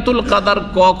 লাইলাতুল কদর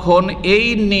কখন, এই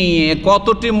নিয়ে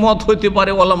কতটি মত হইতে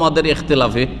পারে ওলামাদের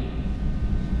ইখতিলাফে।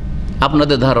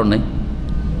 আপনাদের ধারণায়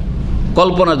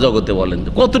কল্পনার জগতে বলেন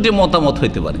কতটি মতামত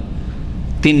হইতে পারে?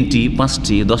 3টি,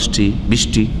 5টি, 10টি,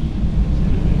 20টি?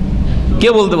 কে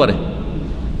বলতে পারে?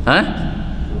 হ্যাঁ,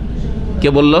 কে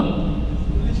বলল?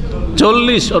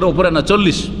 40, ওর উপরে না,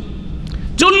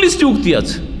 40টি উক্তি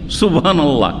আছে।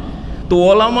 সুবহানাল্লাহ। তো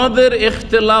ওলামাদের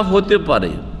ইখতিলাফ হতে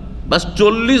পারে, বাস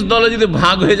 40 দলে যদি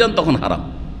ভাগ হয়ে যান তখন হারাম।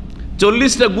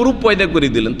 40টা গ্রুপ পয়দা করে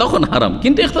দিলেন তখন হারাম,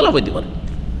 কিন্তু ইখতিলাফ হইতে পারে।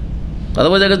 কথা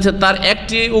বোঝা গেছে? তার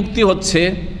একটি উক্তি হচ্ছে,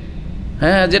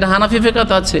 হ্যাঁ, যেটা হানাফি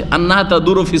ফিকাত আছে, আন্নাহা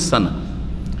তাদুরু ফিস সানা,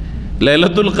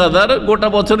 লাইলাতুল কদর গোটা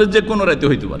বছরের যে কোনো রাতে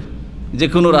হইতে পারে, যে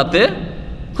কোনো রাতে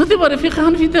হতে পারে, ফিকহ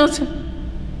হানাফিতে আছে।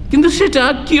 কিন্তু সেটা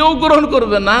কেউ গ্রহণ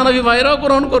করবেন না, হানাফি ভাইরাও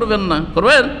গ্রহণ করবেন না।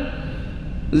 করবেন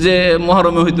যে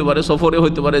মুহরমে হইতে পারে, সফরে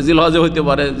হইতে পারে, জিলহজে হইতে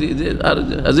পারে, আর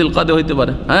জিলকাদে হইতে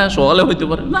পারে, হ্যাঁ, সোয়ালে হইতে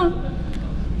পারে না।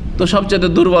 তো সবচেয়ে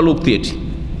দুর্বল উক্তি এটি।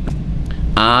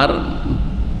 আর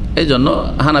এই জন্য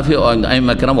হানাফি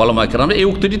আইম্মা কেরাম ওলামা কেরাম এই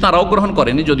উক্তিটি তারাও গ্রহণ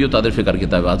করেনি, যদিও তাদের ফিকার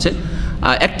কিতাবে আছে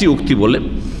একটি উক্তি বলে।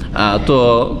 তো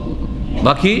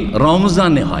বাকি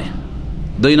রমজানে হয়।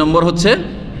 2 নম্বর হচ্ছে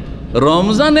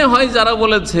রমজানে হয় যারা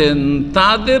বলেছেন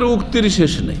তাদের উক্তির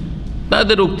শেষ নেই,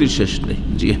 তাদের উক্তির শেষ নেই।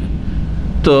 জি হ্যাঁ,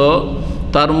 তো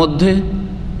তার মধ্যে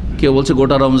কেউ বলছে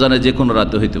গোটা রমজানে যে কোনো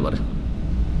রাতে হইতে পারে,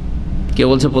 কেউ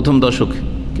বলছে প্রথম দশকে,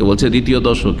 কেউ বলছে দ্বিতীয়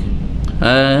দশকে,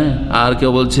 হ্যাঁ, আর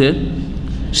কেউ বলছে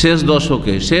শেষ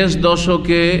দশকে। শেষ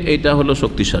দশকে এটা হলো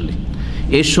শক্তিশালী।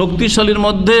 এই শক্তিশালীর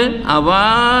মধ্যে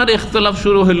আবার ইখতিলাফ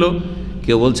শুরু হলো।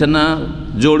 কেউ বলছে না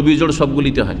জোড় বিজোড়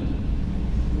সবগুলিতে হয়,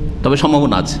 তবে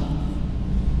সম্ভাবনা আছে,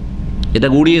 এটা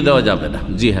উড়িয়ে দেওয়া যাবে না।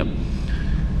 জি হ্যাঁ,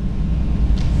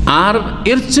 আর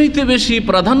এর চাইতে বেশি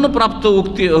প্রাধান্যপ্রাপ্ত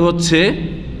উক্তি হচ্ছে,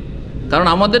 কারণ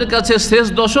আমাদের কাছে শেষ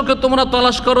দশকে তোমরা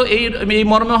তলাশ করো এই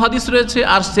মর্মে হাদিস রয়েছে,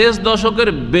 আর শেষ দশকের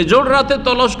বেজোড় রাতে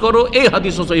তলাশ করো এই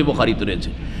হাদিসও সহিহ বুখারীতে রয়েছে।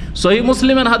 সহিহ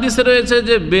মুসলিমের হাদিসে রয়েছে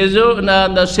যে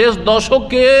শেষ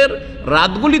দশকের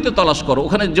রাতগুলিতে তলাশ করো,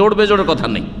 ওখানে জোড় বেজোড়ের কথা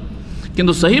নেই।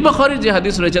 কিন্তু সহিহ বুখারীর যে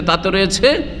হাদিস রয়েছে তাতে রয়েছে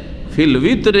ফিল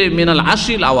ভিতরে মিনাল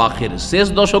আশিল আওয়াখির, শেষ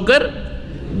দশকের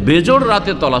বেজোড়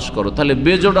রাতে তলাশ করো। তাহলে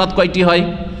বেজোড় রাত কয়টি হয়?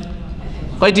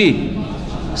 কয়টি?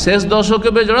 শেষ দশকে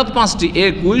বেজোড় রাত 5টি,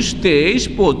 21, 23,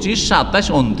 25, 27,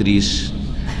 29,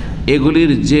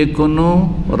 এগুলির যে কোনো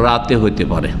রাতে হইতে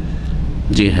পারে।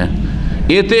 জি হ্যাঁ,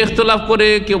 এতে ইখতিলাফ করে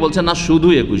কেউ বলছে না শুধু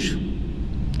 21,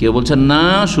 কেউ বলছে না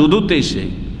শুধু 23,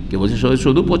 কেউ বলছে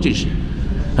শুধু 25।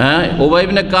 হ্যাঁ, উবাই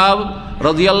ইবনে কাব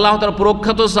রাদিয়াল্লাহু তাআলা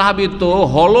প্রখ্যাত সাহাবী, তো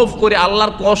হলফ করে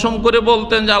আল্লাহর কসম করে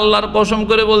বলতেন যে আল্লাহর কসম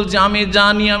করে বলছি আমি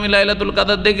জানি আমি লাইলাতুল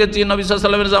কাদর দেখেছি নবী সাল্লাল্লাহু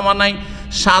আলাইহি ওয়াসাল্লামের জামানায়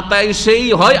 27-এই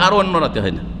হয়, আর অন্য রাতে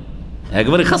হয় না,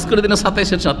 একবারে খাস করে দিন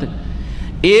 27-এর সাথে।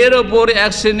 এর ওপর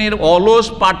এক শ্রেণীর অলস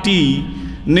পার্টি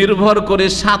নির্ভর করে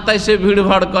 27-এ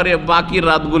ভিড়ভাড় করে, বাকি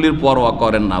রাতগুলির পরোয়া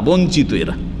করেন না, বঞ্চিত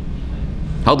এরা,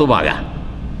 হয়তো বাগা।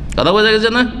 কথা বোঝা গেছে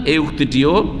না? এই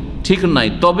উক্তিটিও ঠিক নাই।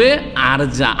 তবে আর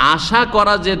যা আশা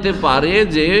করা যেতে পারে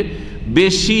যে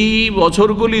বেশি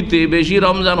বছরগুলিতে, বেশি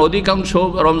রমজান, অধিকাংশ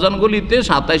রমজানগুলিতে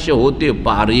 27-এ হতে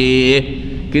পারে,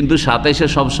 কিন্তু 27-এ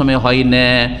সবসময় হয় না।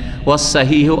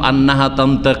 ওয়াসাহিহু আন্নাহা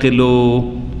তান্তাকিলু,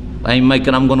 আইম্মা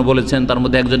কেরামগণ বলেছেন, তার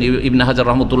মধ্যে একজন ইবনে হাজার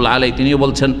রহমতুল্লাহ আলাইহি তিনিও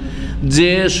বলছেন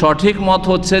যে সঠিক মত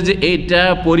হচ্ছে যে এইটা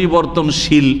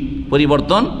পরিবর্তনশীল,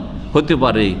 পরিবর্তন হতে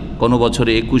পারে। কোনো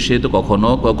বছরে 21-এ, তো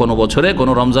কোনো বছরে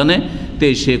কোনো রমজানে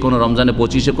 23-এ, কোনো রমজানে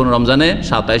 25-এ, কোনো রমজানে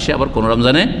 27-এ, আবার কোনো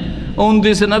রমজানে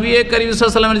 29-এ। নবী করিম সাল্লাল্লাহু আলাইহি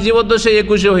ওয়াসাল্লামের জীবদ্দশায়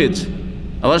 21-এ হয়েছে,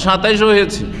 আবার 27-এও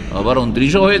হয়েছে, আবার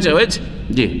 29-এও হয়েছে।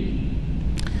 জি,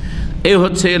 এই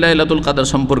হচ্ছে লাইলাতুল কাদর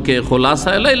সম্পর্কে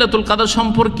খোলাসা। লাইলাতুল কাদর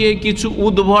সম্পর্কে কিছু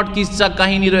উদ্ভট কিচ্ছা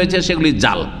কাহিনী রয়েছে, সেগুলি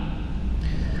জাল।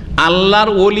 আল্লাহর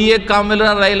ওলিয়ে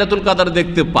কামেলরা লাইলাতুল কাদর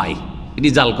দেখতে পায়, এটি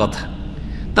জাল কথা,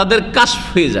 তাদের কাশফ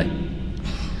হয়ে যায়।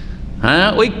 হ্যাঁ,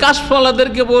 ওই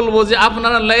কাশফওয়ালাদেরকে বলবো যে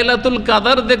আপনারা লাইলাতুল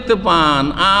কাদর দেখতে পান,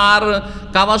 আর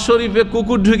কাবা শরীফে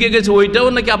কুকুর ঢুকে গেছে ওইটাও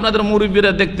নাকি আপনাদের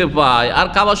মুরব্বীরা দেখতে পায়, আর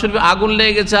কাবা শরীফে আগুন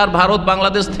লেগে গেছে, আর ভারত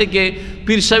বাংলাদেশ থেকে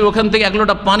পীর সাহেব ওখান থেকে 1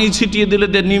 লোটা পানি ছিটিয়ে দিলে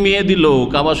নিমিয়ে দিল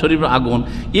কাবা শরীফের আগুন,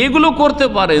 এগুলো করতে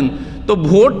পারেন। তো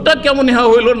ভোটটা কেমন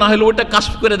হইলো না হইলো ওইটা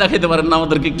কাশফ করে দেখাইতে পারেন না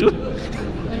আমাদেরকে একটু?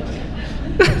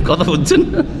 কথা বুঝছেন?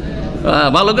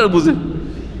 ভালো করে বুঝেন,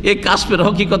 এই কাশফের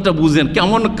হকিকতটা বুঝেন,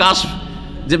 কেমন কাশফ,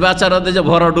 যে বেচারাদের যে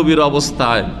ভরাডুবির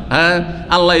অবস্থায়। হ্যাঁ,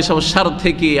 আল্লাহ এইসব সার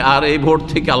থেকে আর এই ভোট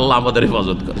থেকে আল্লাহ আমাদের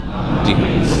হেফাজত করে। ঠিক,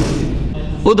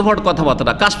 উদ্ভট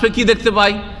কথাবার্তা। কাশফে কি দেখতে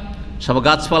পাই? সব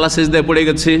গাছপালা সিজদায় পড়ে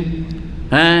গেছে,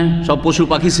 হ্যাঁ, সব পশু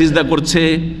পাখি সিজদা করছে,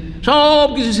 সব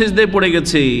কিছু সিজদায় পড়ে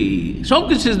গেছে, সব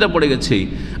কিছু সিজদায় পড়ে গেছে।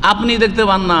 আপনি দেখতে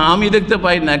পান না, আমি দেখতে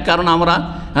পাই না, কারণ আমরা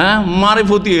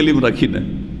মারিফতি এলিম রাখি না,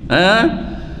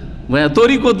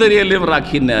 তরিকতের এলেম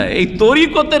রাখি না। এই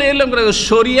তরিকতের এলেম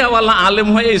শরিয়াওয়ালা আলেম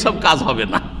হয়ে এইসব কাজ হবে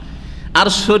না, আর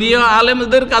শরিয়া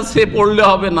আলেমদের কাছে পড়লে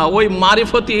হবে না। ওই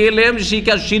মারিফতি এলেম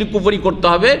শিখা শিরকুফরি করতে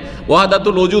হবে,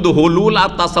 ওয়াহাদাতুল ওজুদ, হলুল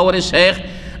আর তাসাওয়ারে শেখ,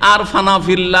 আর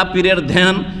ফানাফিল্লাহ, পীরের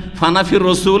ধ্যান, ফানাফির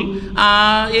রসুল,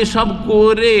 এসব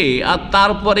করে আর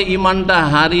তারপরে ইমানটা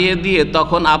হারিয়ে দিয়ে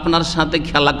তখন আপনার সাথে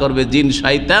খেলা করবে জিন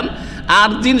শয়তান।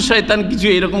 আর জিন শয়তান কিছু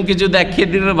এরকম কিছু দেখিয়ে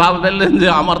দিলে ভাবলেন যে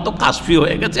আমার তো কাশফি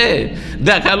হয়ে গেছে,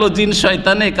 দেখালো জিন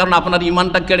শয়তানে, কারণ আপনার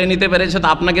ইমানটা কেড়ে নিতে পেরেছে, তো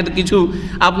আপনাকে তো কিছু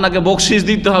আপনাকে বকশিস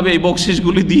দিতে হবে, এই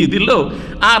বকশিসগুলি দিয়ে দিল,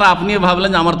 আর আপনি ভাবলেন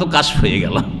যে আমার তো কাশফ হয়ে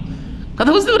গেল।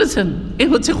 কথা বুঝতে পেরেছেন? এ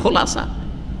হচ্ছে খোলাসা,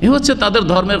 এ হচ্ছে তাদের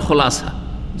ধর্মের খোলাসা।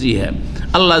 জি হ্যাঁ,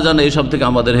 আল্লাহ জানে এইসব থেকে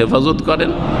আমাদের হেফাজত করেন।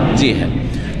 জি হ্যাঁ,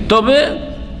 তবে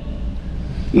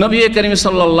নবী করিম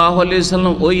সাল্লাল্লাহু আলাইহি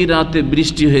সাল্লাম ওই রাতে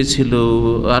বৃষ্টি হয়েছিল,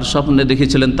 আর স্বপ্নে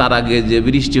দেখেছিলেন তার আগে যে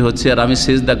বৃষ্টি হচ্ছে, আর আমি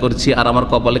সেজদা করছি, আর আমার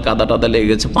কপালে কাদা টাদা লেগে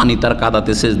গেছে, পানি তার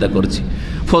কাদাতে সেজদা করছি।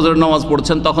 ফজরের নামাজ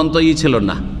পড়ছেন, তখন তো ছিল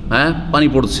না, হ্যাঁ পানি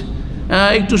পড়ছে,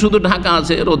 একটু শুধু ঢাকা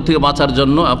আছে রোদ থেকে বাঁচার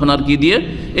জন্য আপনার কি দিয়ে,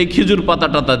 এই খেজুর পাতা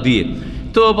টাতা দিয়ে।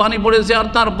 তো পানি পড়েছে, আর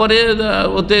তারপরে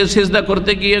ওতে সেজদা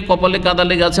করতে গিয়ে কপালে কাদা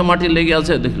লেগে আছে, মাটি লেগে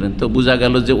আছে, দেখলেন তো বোঝা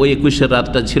গেল যে ওই 21-এর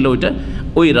রাতটা ছিল ওইটা,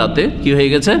 ওই রাতে কি হয়ে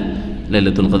গেছে,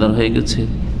 লাইলাতুল কদর হয়ে গেছে।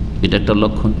 এটা একটা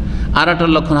লক্ষণ। আর একটা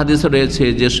লক্ষণ হাদিসে রয়েছে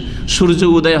যে সূর্য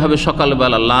উদয় হবে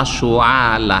সকালবেলা, লাশু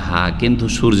আলাহা, কিন্তু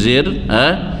সূর্যের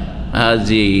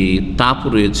যে তাপ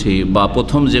রয়েছে বা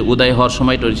প্রথম যে উদয় হওয়ার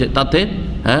সময়টা রয়েছে তাতে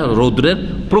রৌদ্রের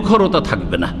প্রখরতা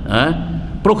থাকবে না,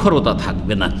 প্রখরতা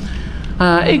থাকবে না,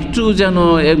 একটু যেন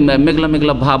মেঘলা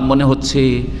মেঘলা ভাব মনে হচ্ছে,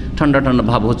 ঠান্ডা ঠান্ডা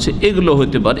ভাব হচ্ছে, এগুলো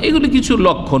হতে পারে। এগুলো কিছু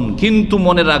লক্ষণ। কিন্তু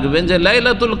মনে রাখবেন যে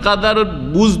লাইলাতুল কদর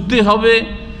বুঝতে হবে,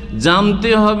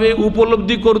 জানতে হবে,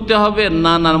 উপলব্ধি করতে হবে,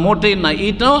 না না মোটেই না।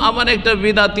 এটাও আমার একটা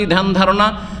বিদাতি ধ্যান ধারণা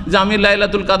যে আমি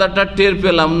লাইলাতুল কদরটা টের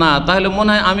পেলাম না, তাহলে মনে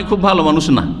হয় আমি খুব ভালো মানুষ।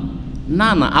 না না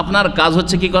না, আপনার কাজ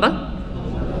হচ্ছে কি করা,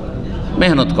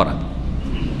 মেহনত করা।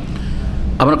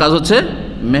 আপনার কাজ হচ্ছে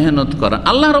মেহনত করা।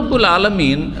 আল্লাহ রাব্বুল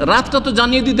আলামিন রাতটা তো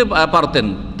জানিয়ে দিতে পারতেন,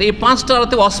 তো এই 5টা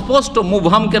রাতে অস্পষ্ট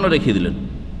মুবহাম কেন রেখে দিলেন,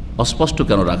 অস্পষ্ট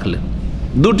কেন রাখলেন?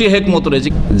 দুটি হেকমত রয়েছে,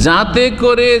 যাতে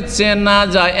করে চেনা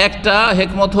যায়। একটা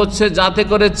হেকমত হচ্ছে যাতে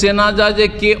করে চেনা যায় যে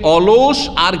কে অলস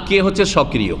আর কে হচ্ছে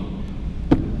সক্রিয়।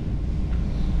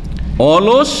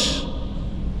 অলস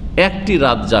একটি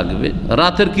রাত জাগবে,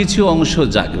 রাতের কিছু অংশ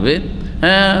জাগবে,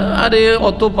 হ্যাঁ আরে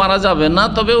অত পারা যাবে না,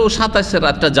 তবে ও 27-এর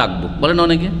রাতটা জাগবো বলেন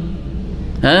অনেকে,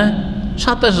 হ্যাঁ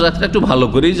 27 রাতটা একটু ভালো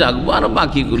করেই জাগবো, আর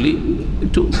বাকিগুলি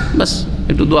একটু ব্যাস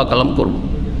একটু দোয়া কালাম করবো,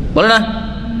 বলে না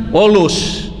অলস।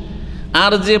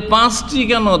 আর যে 5টি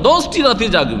কেন 10টি রাতে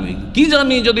জাগবে, কি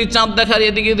জানি যদি চাঁদ দেখার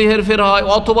এদিকে হেরফের হয়,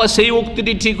 অথবা সেই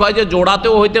উক্তিটি ঠিক হয় যে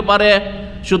জোড়াতেও হইতে পারে,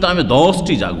 শুধু আমি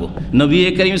 10টি জাগবো। নবী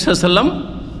করিম সাল্লাল্লাহু আলাইহি ওয়াসাল্লাম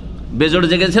বেজোড়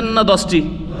জেগেছেন না 10টি?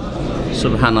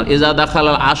 সুবহানাল্লাহ। ইজা দাখাল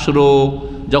আশরো,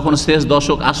 যখন শেষ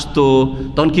দশক আসতো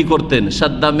তখন কি করতেন,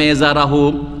 সাদ্দা মেজারাহু,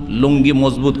 লুঙ্গি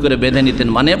মজবুত করে বেঁধে নিতেন,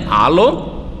 মানে ভালো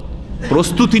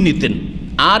প্রস্তুতি নিতেন।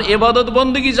 আর ইবাদত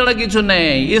বন্দেগী ছাড়া কিছু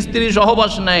নেই, স্ত্রী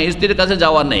সহবাস নেই, স্ত্রীর কাছে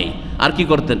যাওয়া নেই। আর কি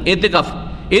করতেন,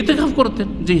 এতেকাফ করতেন।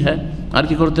 জি হ্যাঁ, আর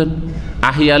কি করতেন,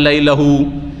 আহিয়া লাইলাহু,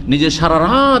 নিজে সারা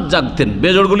রাত জাগতেন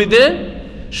বেজোড়গুলিতে,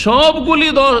 সবগুলি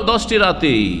 10টি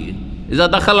রাতে। ইজা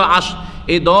দাখাল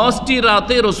এই 10টি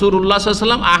রাতে রাসূলুল্লাহ সাল্লাল্লাহু আলাইহি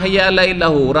ওয়াসাল্লাম আহিয়া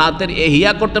লাইলাহু, রাতের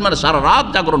এহিয়া করতেন, মানে সারা রাত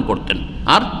জাগরণ করতেন।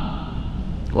 আর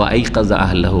ওয়া আইকাযা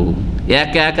আহলাহু,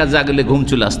 একা একা জাগলে ঘুম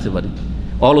চলে আসতে পারে,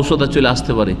 অলসতা চলে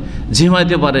আসতে পারে,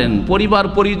 ঝিমাইতে পারেন, পরিবার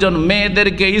পরিজন,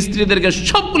 মেয়েদেরকে, স্ত্রীদেরকে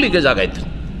সবগুলিকে জাগাইতেন,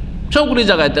 সবগুলি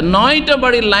জাগাইতেন। 9টা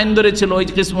বাড়ির লাইন ধরেছিল ওই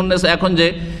কিসমুন্নেস। এখন যে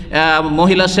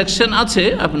মহিলা সেকশন আছে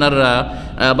আপনার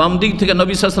বাম দিক থেকে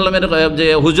নবী সাল্লাল্লাহু আলাইহি ওয়াসাল্লামের যে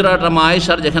হুজরাটা মা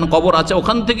আয়েশার যেখানে কবর আছে,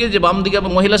 ওখান থেকে যে বাম দিকে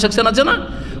মহিলা সেকশন আছে না,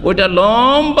 ওইটা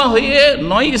লম্বা হয়ে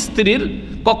 9 স্ত্রীর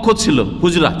কক্ষ ছিল,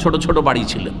 হুজরা, ছোট ছোট বাড়ি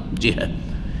ছিল। জি হ্যাঁ,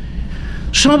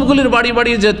 সবগুলির বাড়ি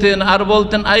বাড়ি যেতেন আর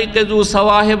বলতেন আইকেজু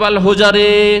সাওয়াহিবাল হুজারে,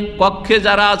 কক্ষে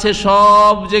যারা আছে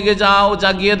সব জেগে যাও,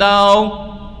 জাগিয়ে দাও।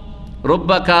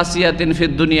 রব্বা কাসিয়াতিন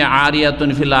ফিদ দুনিয়া আরিয়াতুন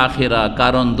ফিল আখিরা,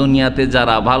 কারণ দুনিয়াতে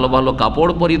যারা ভালো ভালো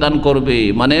কাপড় পরিধান করবে,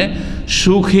 মানে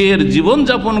সুখের জীবন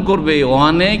যাপন করবে,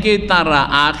 অনেকেই তারা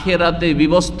আখিরাতে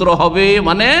বিবস্ত্র হবে,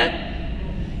 মানে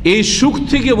এই সুখ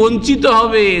থেকে বঞ্চিত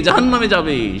হবে, জাহান্নামে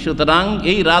যাবে। সুতরাং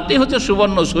এই রাতে হচ্ছে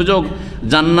সুবর্ণ সুযোগ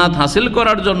জান্নাত হাসিল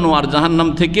করার জন্য আর জাহান্নাম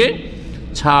থেকে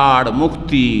ছাড়,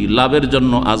 মুক্তি লাভের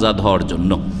জন্য, আজাদ হওয়ার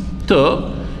জন্য। তো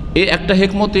এই একটা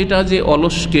হেকমত এটা যে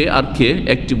অলসকে আর কে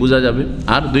একটি বোঝা যাবে।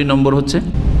 আর 2 নম্বর হচ্ছে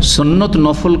সুন্নত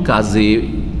নফল কাজে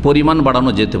পরিমাণ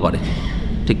বাড়ানো যেতে পারে,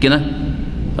 ঠিক কিনা?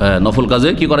 নফল কাজে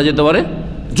কি করা যেতে পারে,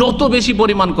 যত বেশি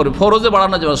পরিমাণ করে। ফরজে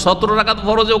বাড়ানো যাবে, 17 রাকাত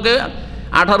ফরজে ওকে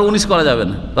 18-19 করা যাবে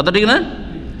না, কথা ঠিক না?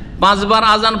 5 বার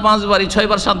আজান 5 বারই, 6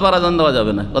 বার 7 বার আজান দেওয়া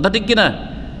যাবে না, কথা ঠিক কিনা?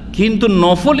 কিন্তু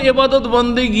নফল ইবাদত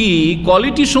বন্দেগী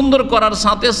কোয়ালিটি সুন্দর করার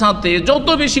সাথে সাথে যত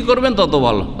বেশি করবেন তত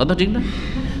ভালো, কথা ঠিক না?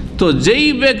 তো যেই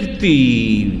ব্যক্তি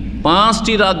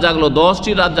 5টি রাত জাগলো,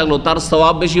 10টি রাত জাগলো, তার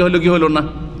সওয়াব বেশি হলো কি হলো না,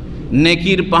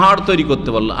 নেকির পাহাড় তৈরি করতে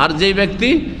পারলো। আর যেই ব্যক্তি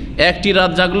 1টি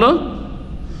রাত জাগলো,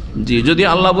 জি যদি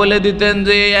আল্লাহ বলে দিতেন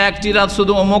যে 1টি রাত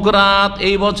শুধু অমুক রাত,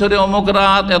 এই বছরে অমুক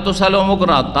রাত, এত সালে অমুক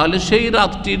রাত, তাহলে সেই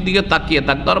রাতটির দিকে তাকিয়ে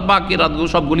থাকতো আর বাকি রাতগুলো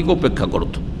সবগুলিকে উপেক্ষা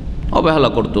করতো, অবহেলা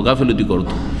করতো, গাফিলতি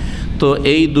করতো। তো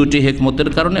এই 2টি হেকমতের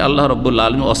কারণে আল্লাহ রাব্বুল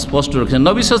আলামিন অস্পষ্ট রেখেছেন।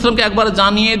 নবী সাল্লাল্লাহু আলাইহি ওয়াসাল্লামকে একবার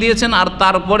জানিয়ে দিয়েছেন আর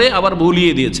তারপরে আবার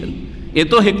ভুলিয়ে দিয়েছেন, এ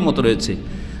তো হেকমত রয়েছে।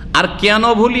 আর কেন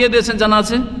ভুলিয়ে দিয়েছেন জানা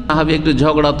আছে? সাহাবী একটু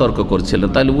ঝগড়া তর্ক করছিলেন,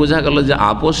 তাহলে বোঝা গেল যে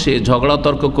আপোষে ঝগড়া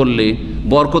তর্ক করলে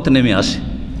বরকত নেমে আসে,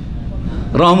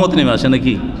 রহমত নেমে আসে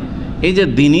নাকি? এই যে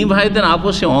দিনী ভাইদের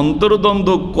আপোষে অন্তর্দ্বন্দ্ব,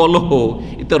 কলহ,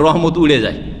 এতে রহমত উড়ে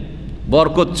যায়,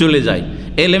 বরকত চলে যায়।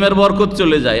 এলেমের বরকত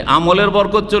চলে যায়, আমলের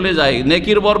বরকত চলে যায়,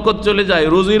 নেকির বরকত চলে যায়,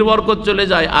 রুজির বরকত চলে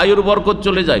যায়, আয়ুর বরকত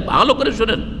চলে যায়। ভালো করে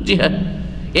শুনেন, জি হ্যাঁ,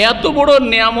 এত বড়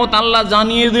নিয়ামত আল্লাহ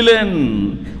জানিয়ে দিলেন।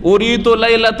 উরিতু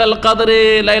লাইলাতুল কদরে,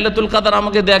 লাইলাতুল কদর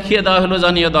আমাকে দেখিয়ে দেওয়া হলো,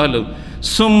 জানিয়ে দেওয়া হলো।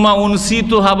 সুম্মা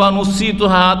উনসিতুহা বা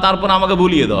নুসিতুহা, তারপর আমাকে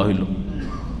ভুলিয়ে দেওয়া হলো।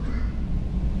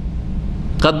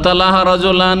 কাত্তালাহা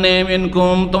রাজুলানে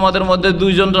মিনকুম, তোমাদের মধ্যে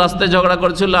দুইজন রাস্তায় ঝগড়া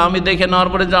করছিল, আমি দেখে নেওয়ার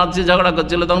পরে যাচ্ছি ঝগড়া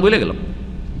করছিল, তখন ভুলে গেলাম।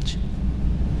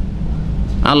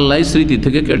 আল্লাহ স্মৃতি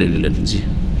থেকে কেড়ে নিলেন। জি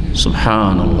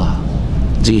সুবহানাল্লাহ।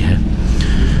 জি হ্যাঁ,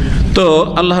 তো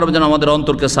আল্লাহ রাব্বুল যেন আমাদের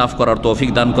অন্তরকে সাফ করার তৌফিক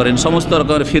দান করেন, সমস্ত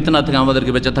রকমের ফিতনা থেকে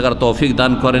আমাদেরকে বেঁচে থাকার তৌফিক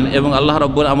দান করেন, এবং আল্লাহ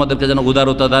রাব্বুল আমাদেরকে যেন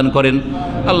উদারতা দান করেন,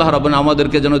 আল্লাহ রাব্বুল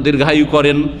আমাদেরকে যেন দীর্ঘায়ু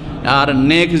করেন, আর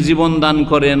নেক জীবন দান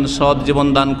করেন, সৎ জীবন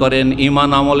দান করেন, ঈমান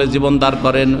আমলে জীবন দান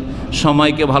করেন,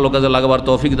 সময়কে ভালো কাজে লাগাবার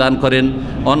তৌফিক দান করেন,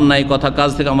 অন্যায় কথা কাজ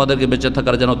থেকে আমাদেরকে বেঁচে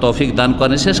থাকার যেন তৌফিক দান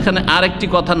করেন। শেষখানে আরেকটি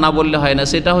কথা না বললে হয় না,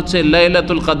 সেটা হচ্ছে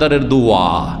লাইলাতুল কদরের দোয়া।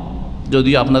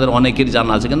 যদিও আপনাদের অনেকের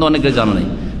জানা আছে, কিন্তু অনেকের জানা নেই।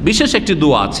 বিশেষ একটি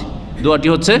দোয়া আছে, দোয়াটি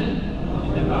হচ্ছে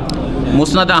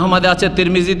মুসনাদে আহমদে আছে,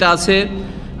 তিরমিজিতে আছে,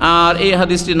 আর এই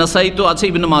হাদিসটি নাসাইতো আছে,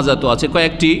 ইবনে মাজাতো আছে,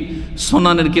 কয়েকটি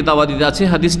সুনানের কিতাবাদিতে আছে।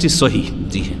 হাদিসটি সহিহ।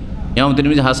 জি হ্যাঁ, ইমাম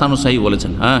তিরমিজি হাসান সহিহ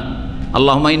বলেছেন। হ্যাঁ,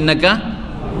 আল্লাহুম্মা ইন্নাকা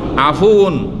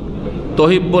আফুন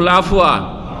তুহিব্বুল আফওয়া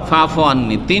ফাফু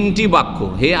আন্নি, তিনটি বাক্য।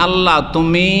 হে আল্লাহ,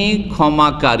 তুমি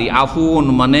ক্ষমাকারী, আফুন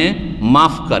মানে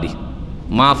মাফকারী,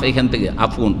 মাফ এখান থেকে,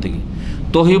 আফুন থেকে।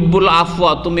 তুহিব্বুল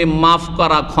আফওয়া, তুমি মাফ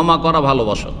করা, ক্ষমা করা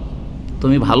ভালোবাসো।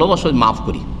 তুমি ভালোবাসো মাফ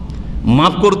করি,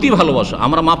 মাফ করতেই ভালোবাসো।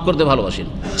 আমরা মাফ করতে ভালোবাসি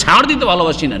না, ছাড় দিতে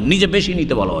ভালোবাসি না, নিজে বেশি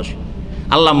নিতে ভালোবাসি।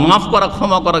 আল্লাহ মাফ করা,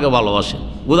 ক্ষমা করাকে ভালোবাসেন,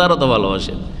 উদারতা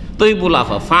ভালোবাসেন। তুহিব্বুল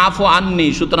আফওয়া ফাফু আন্নি,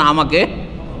 সুতরাং আমাকে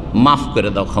মাফ করে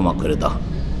দাও, ক্ষমা করে দাও।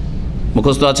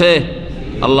 মুখস্থ আছে?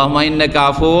 আল্লাহুম্মা ইন্নাকা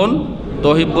আফুন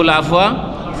তুহিব্বুল আফওয়া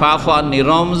ফাফু আন্নি।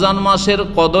 রমজান মাসের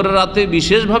কদরের রাতে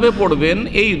বিশেষভাবে পড়বেন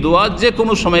এই দোয়া। যে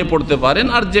কোনো সময় পড়তে পারেন,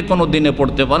 আর যে কোনো দিনে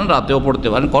পড়তে পারেন, রাতেও পড়তে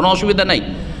পারেন, কোনো অসুবিধা নাই।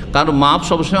 কারণ মাপ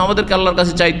সবসময় আমাদেরকে আল্লাহর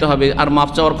কাছে চাইতে হবে, আর মাপ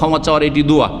চাওয়ার, ক্ষমা চাওয়ার এটি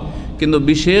দোয়া। কিন্তু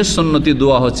বিশেষ সুন্নতি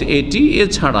দোয়া হচ্ছে এটি।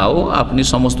 এছাড়াও আপনি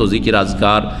সমস্ত জিকির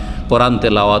আজকার, কোরআন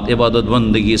তেলাওয়াত, ইবাদত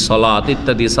বন্দেগী, সালাত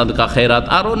ইত্যাদি, সাদকা খেরাত,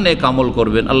 আরও নেক আমল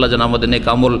করবেন। আল্লাহ যেন আমাদের নেক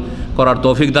আমল করার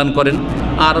তৌফিক দান করেন,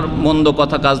 আর মন্দ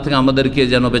কথা কাজ থেকে আমাদেরকে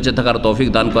যেন বেঁচে থাকার তৌফিক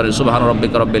দান করেন। সুবহান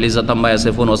রাব্বিকা রাব্বিল ইজ্জাতি আম্মা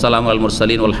ইয়াসিফুন ওয়া সালামুন আলাল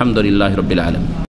মুরসালিন ওয়ালহামদুলিল্লাহি রাব্বিল আলামিন।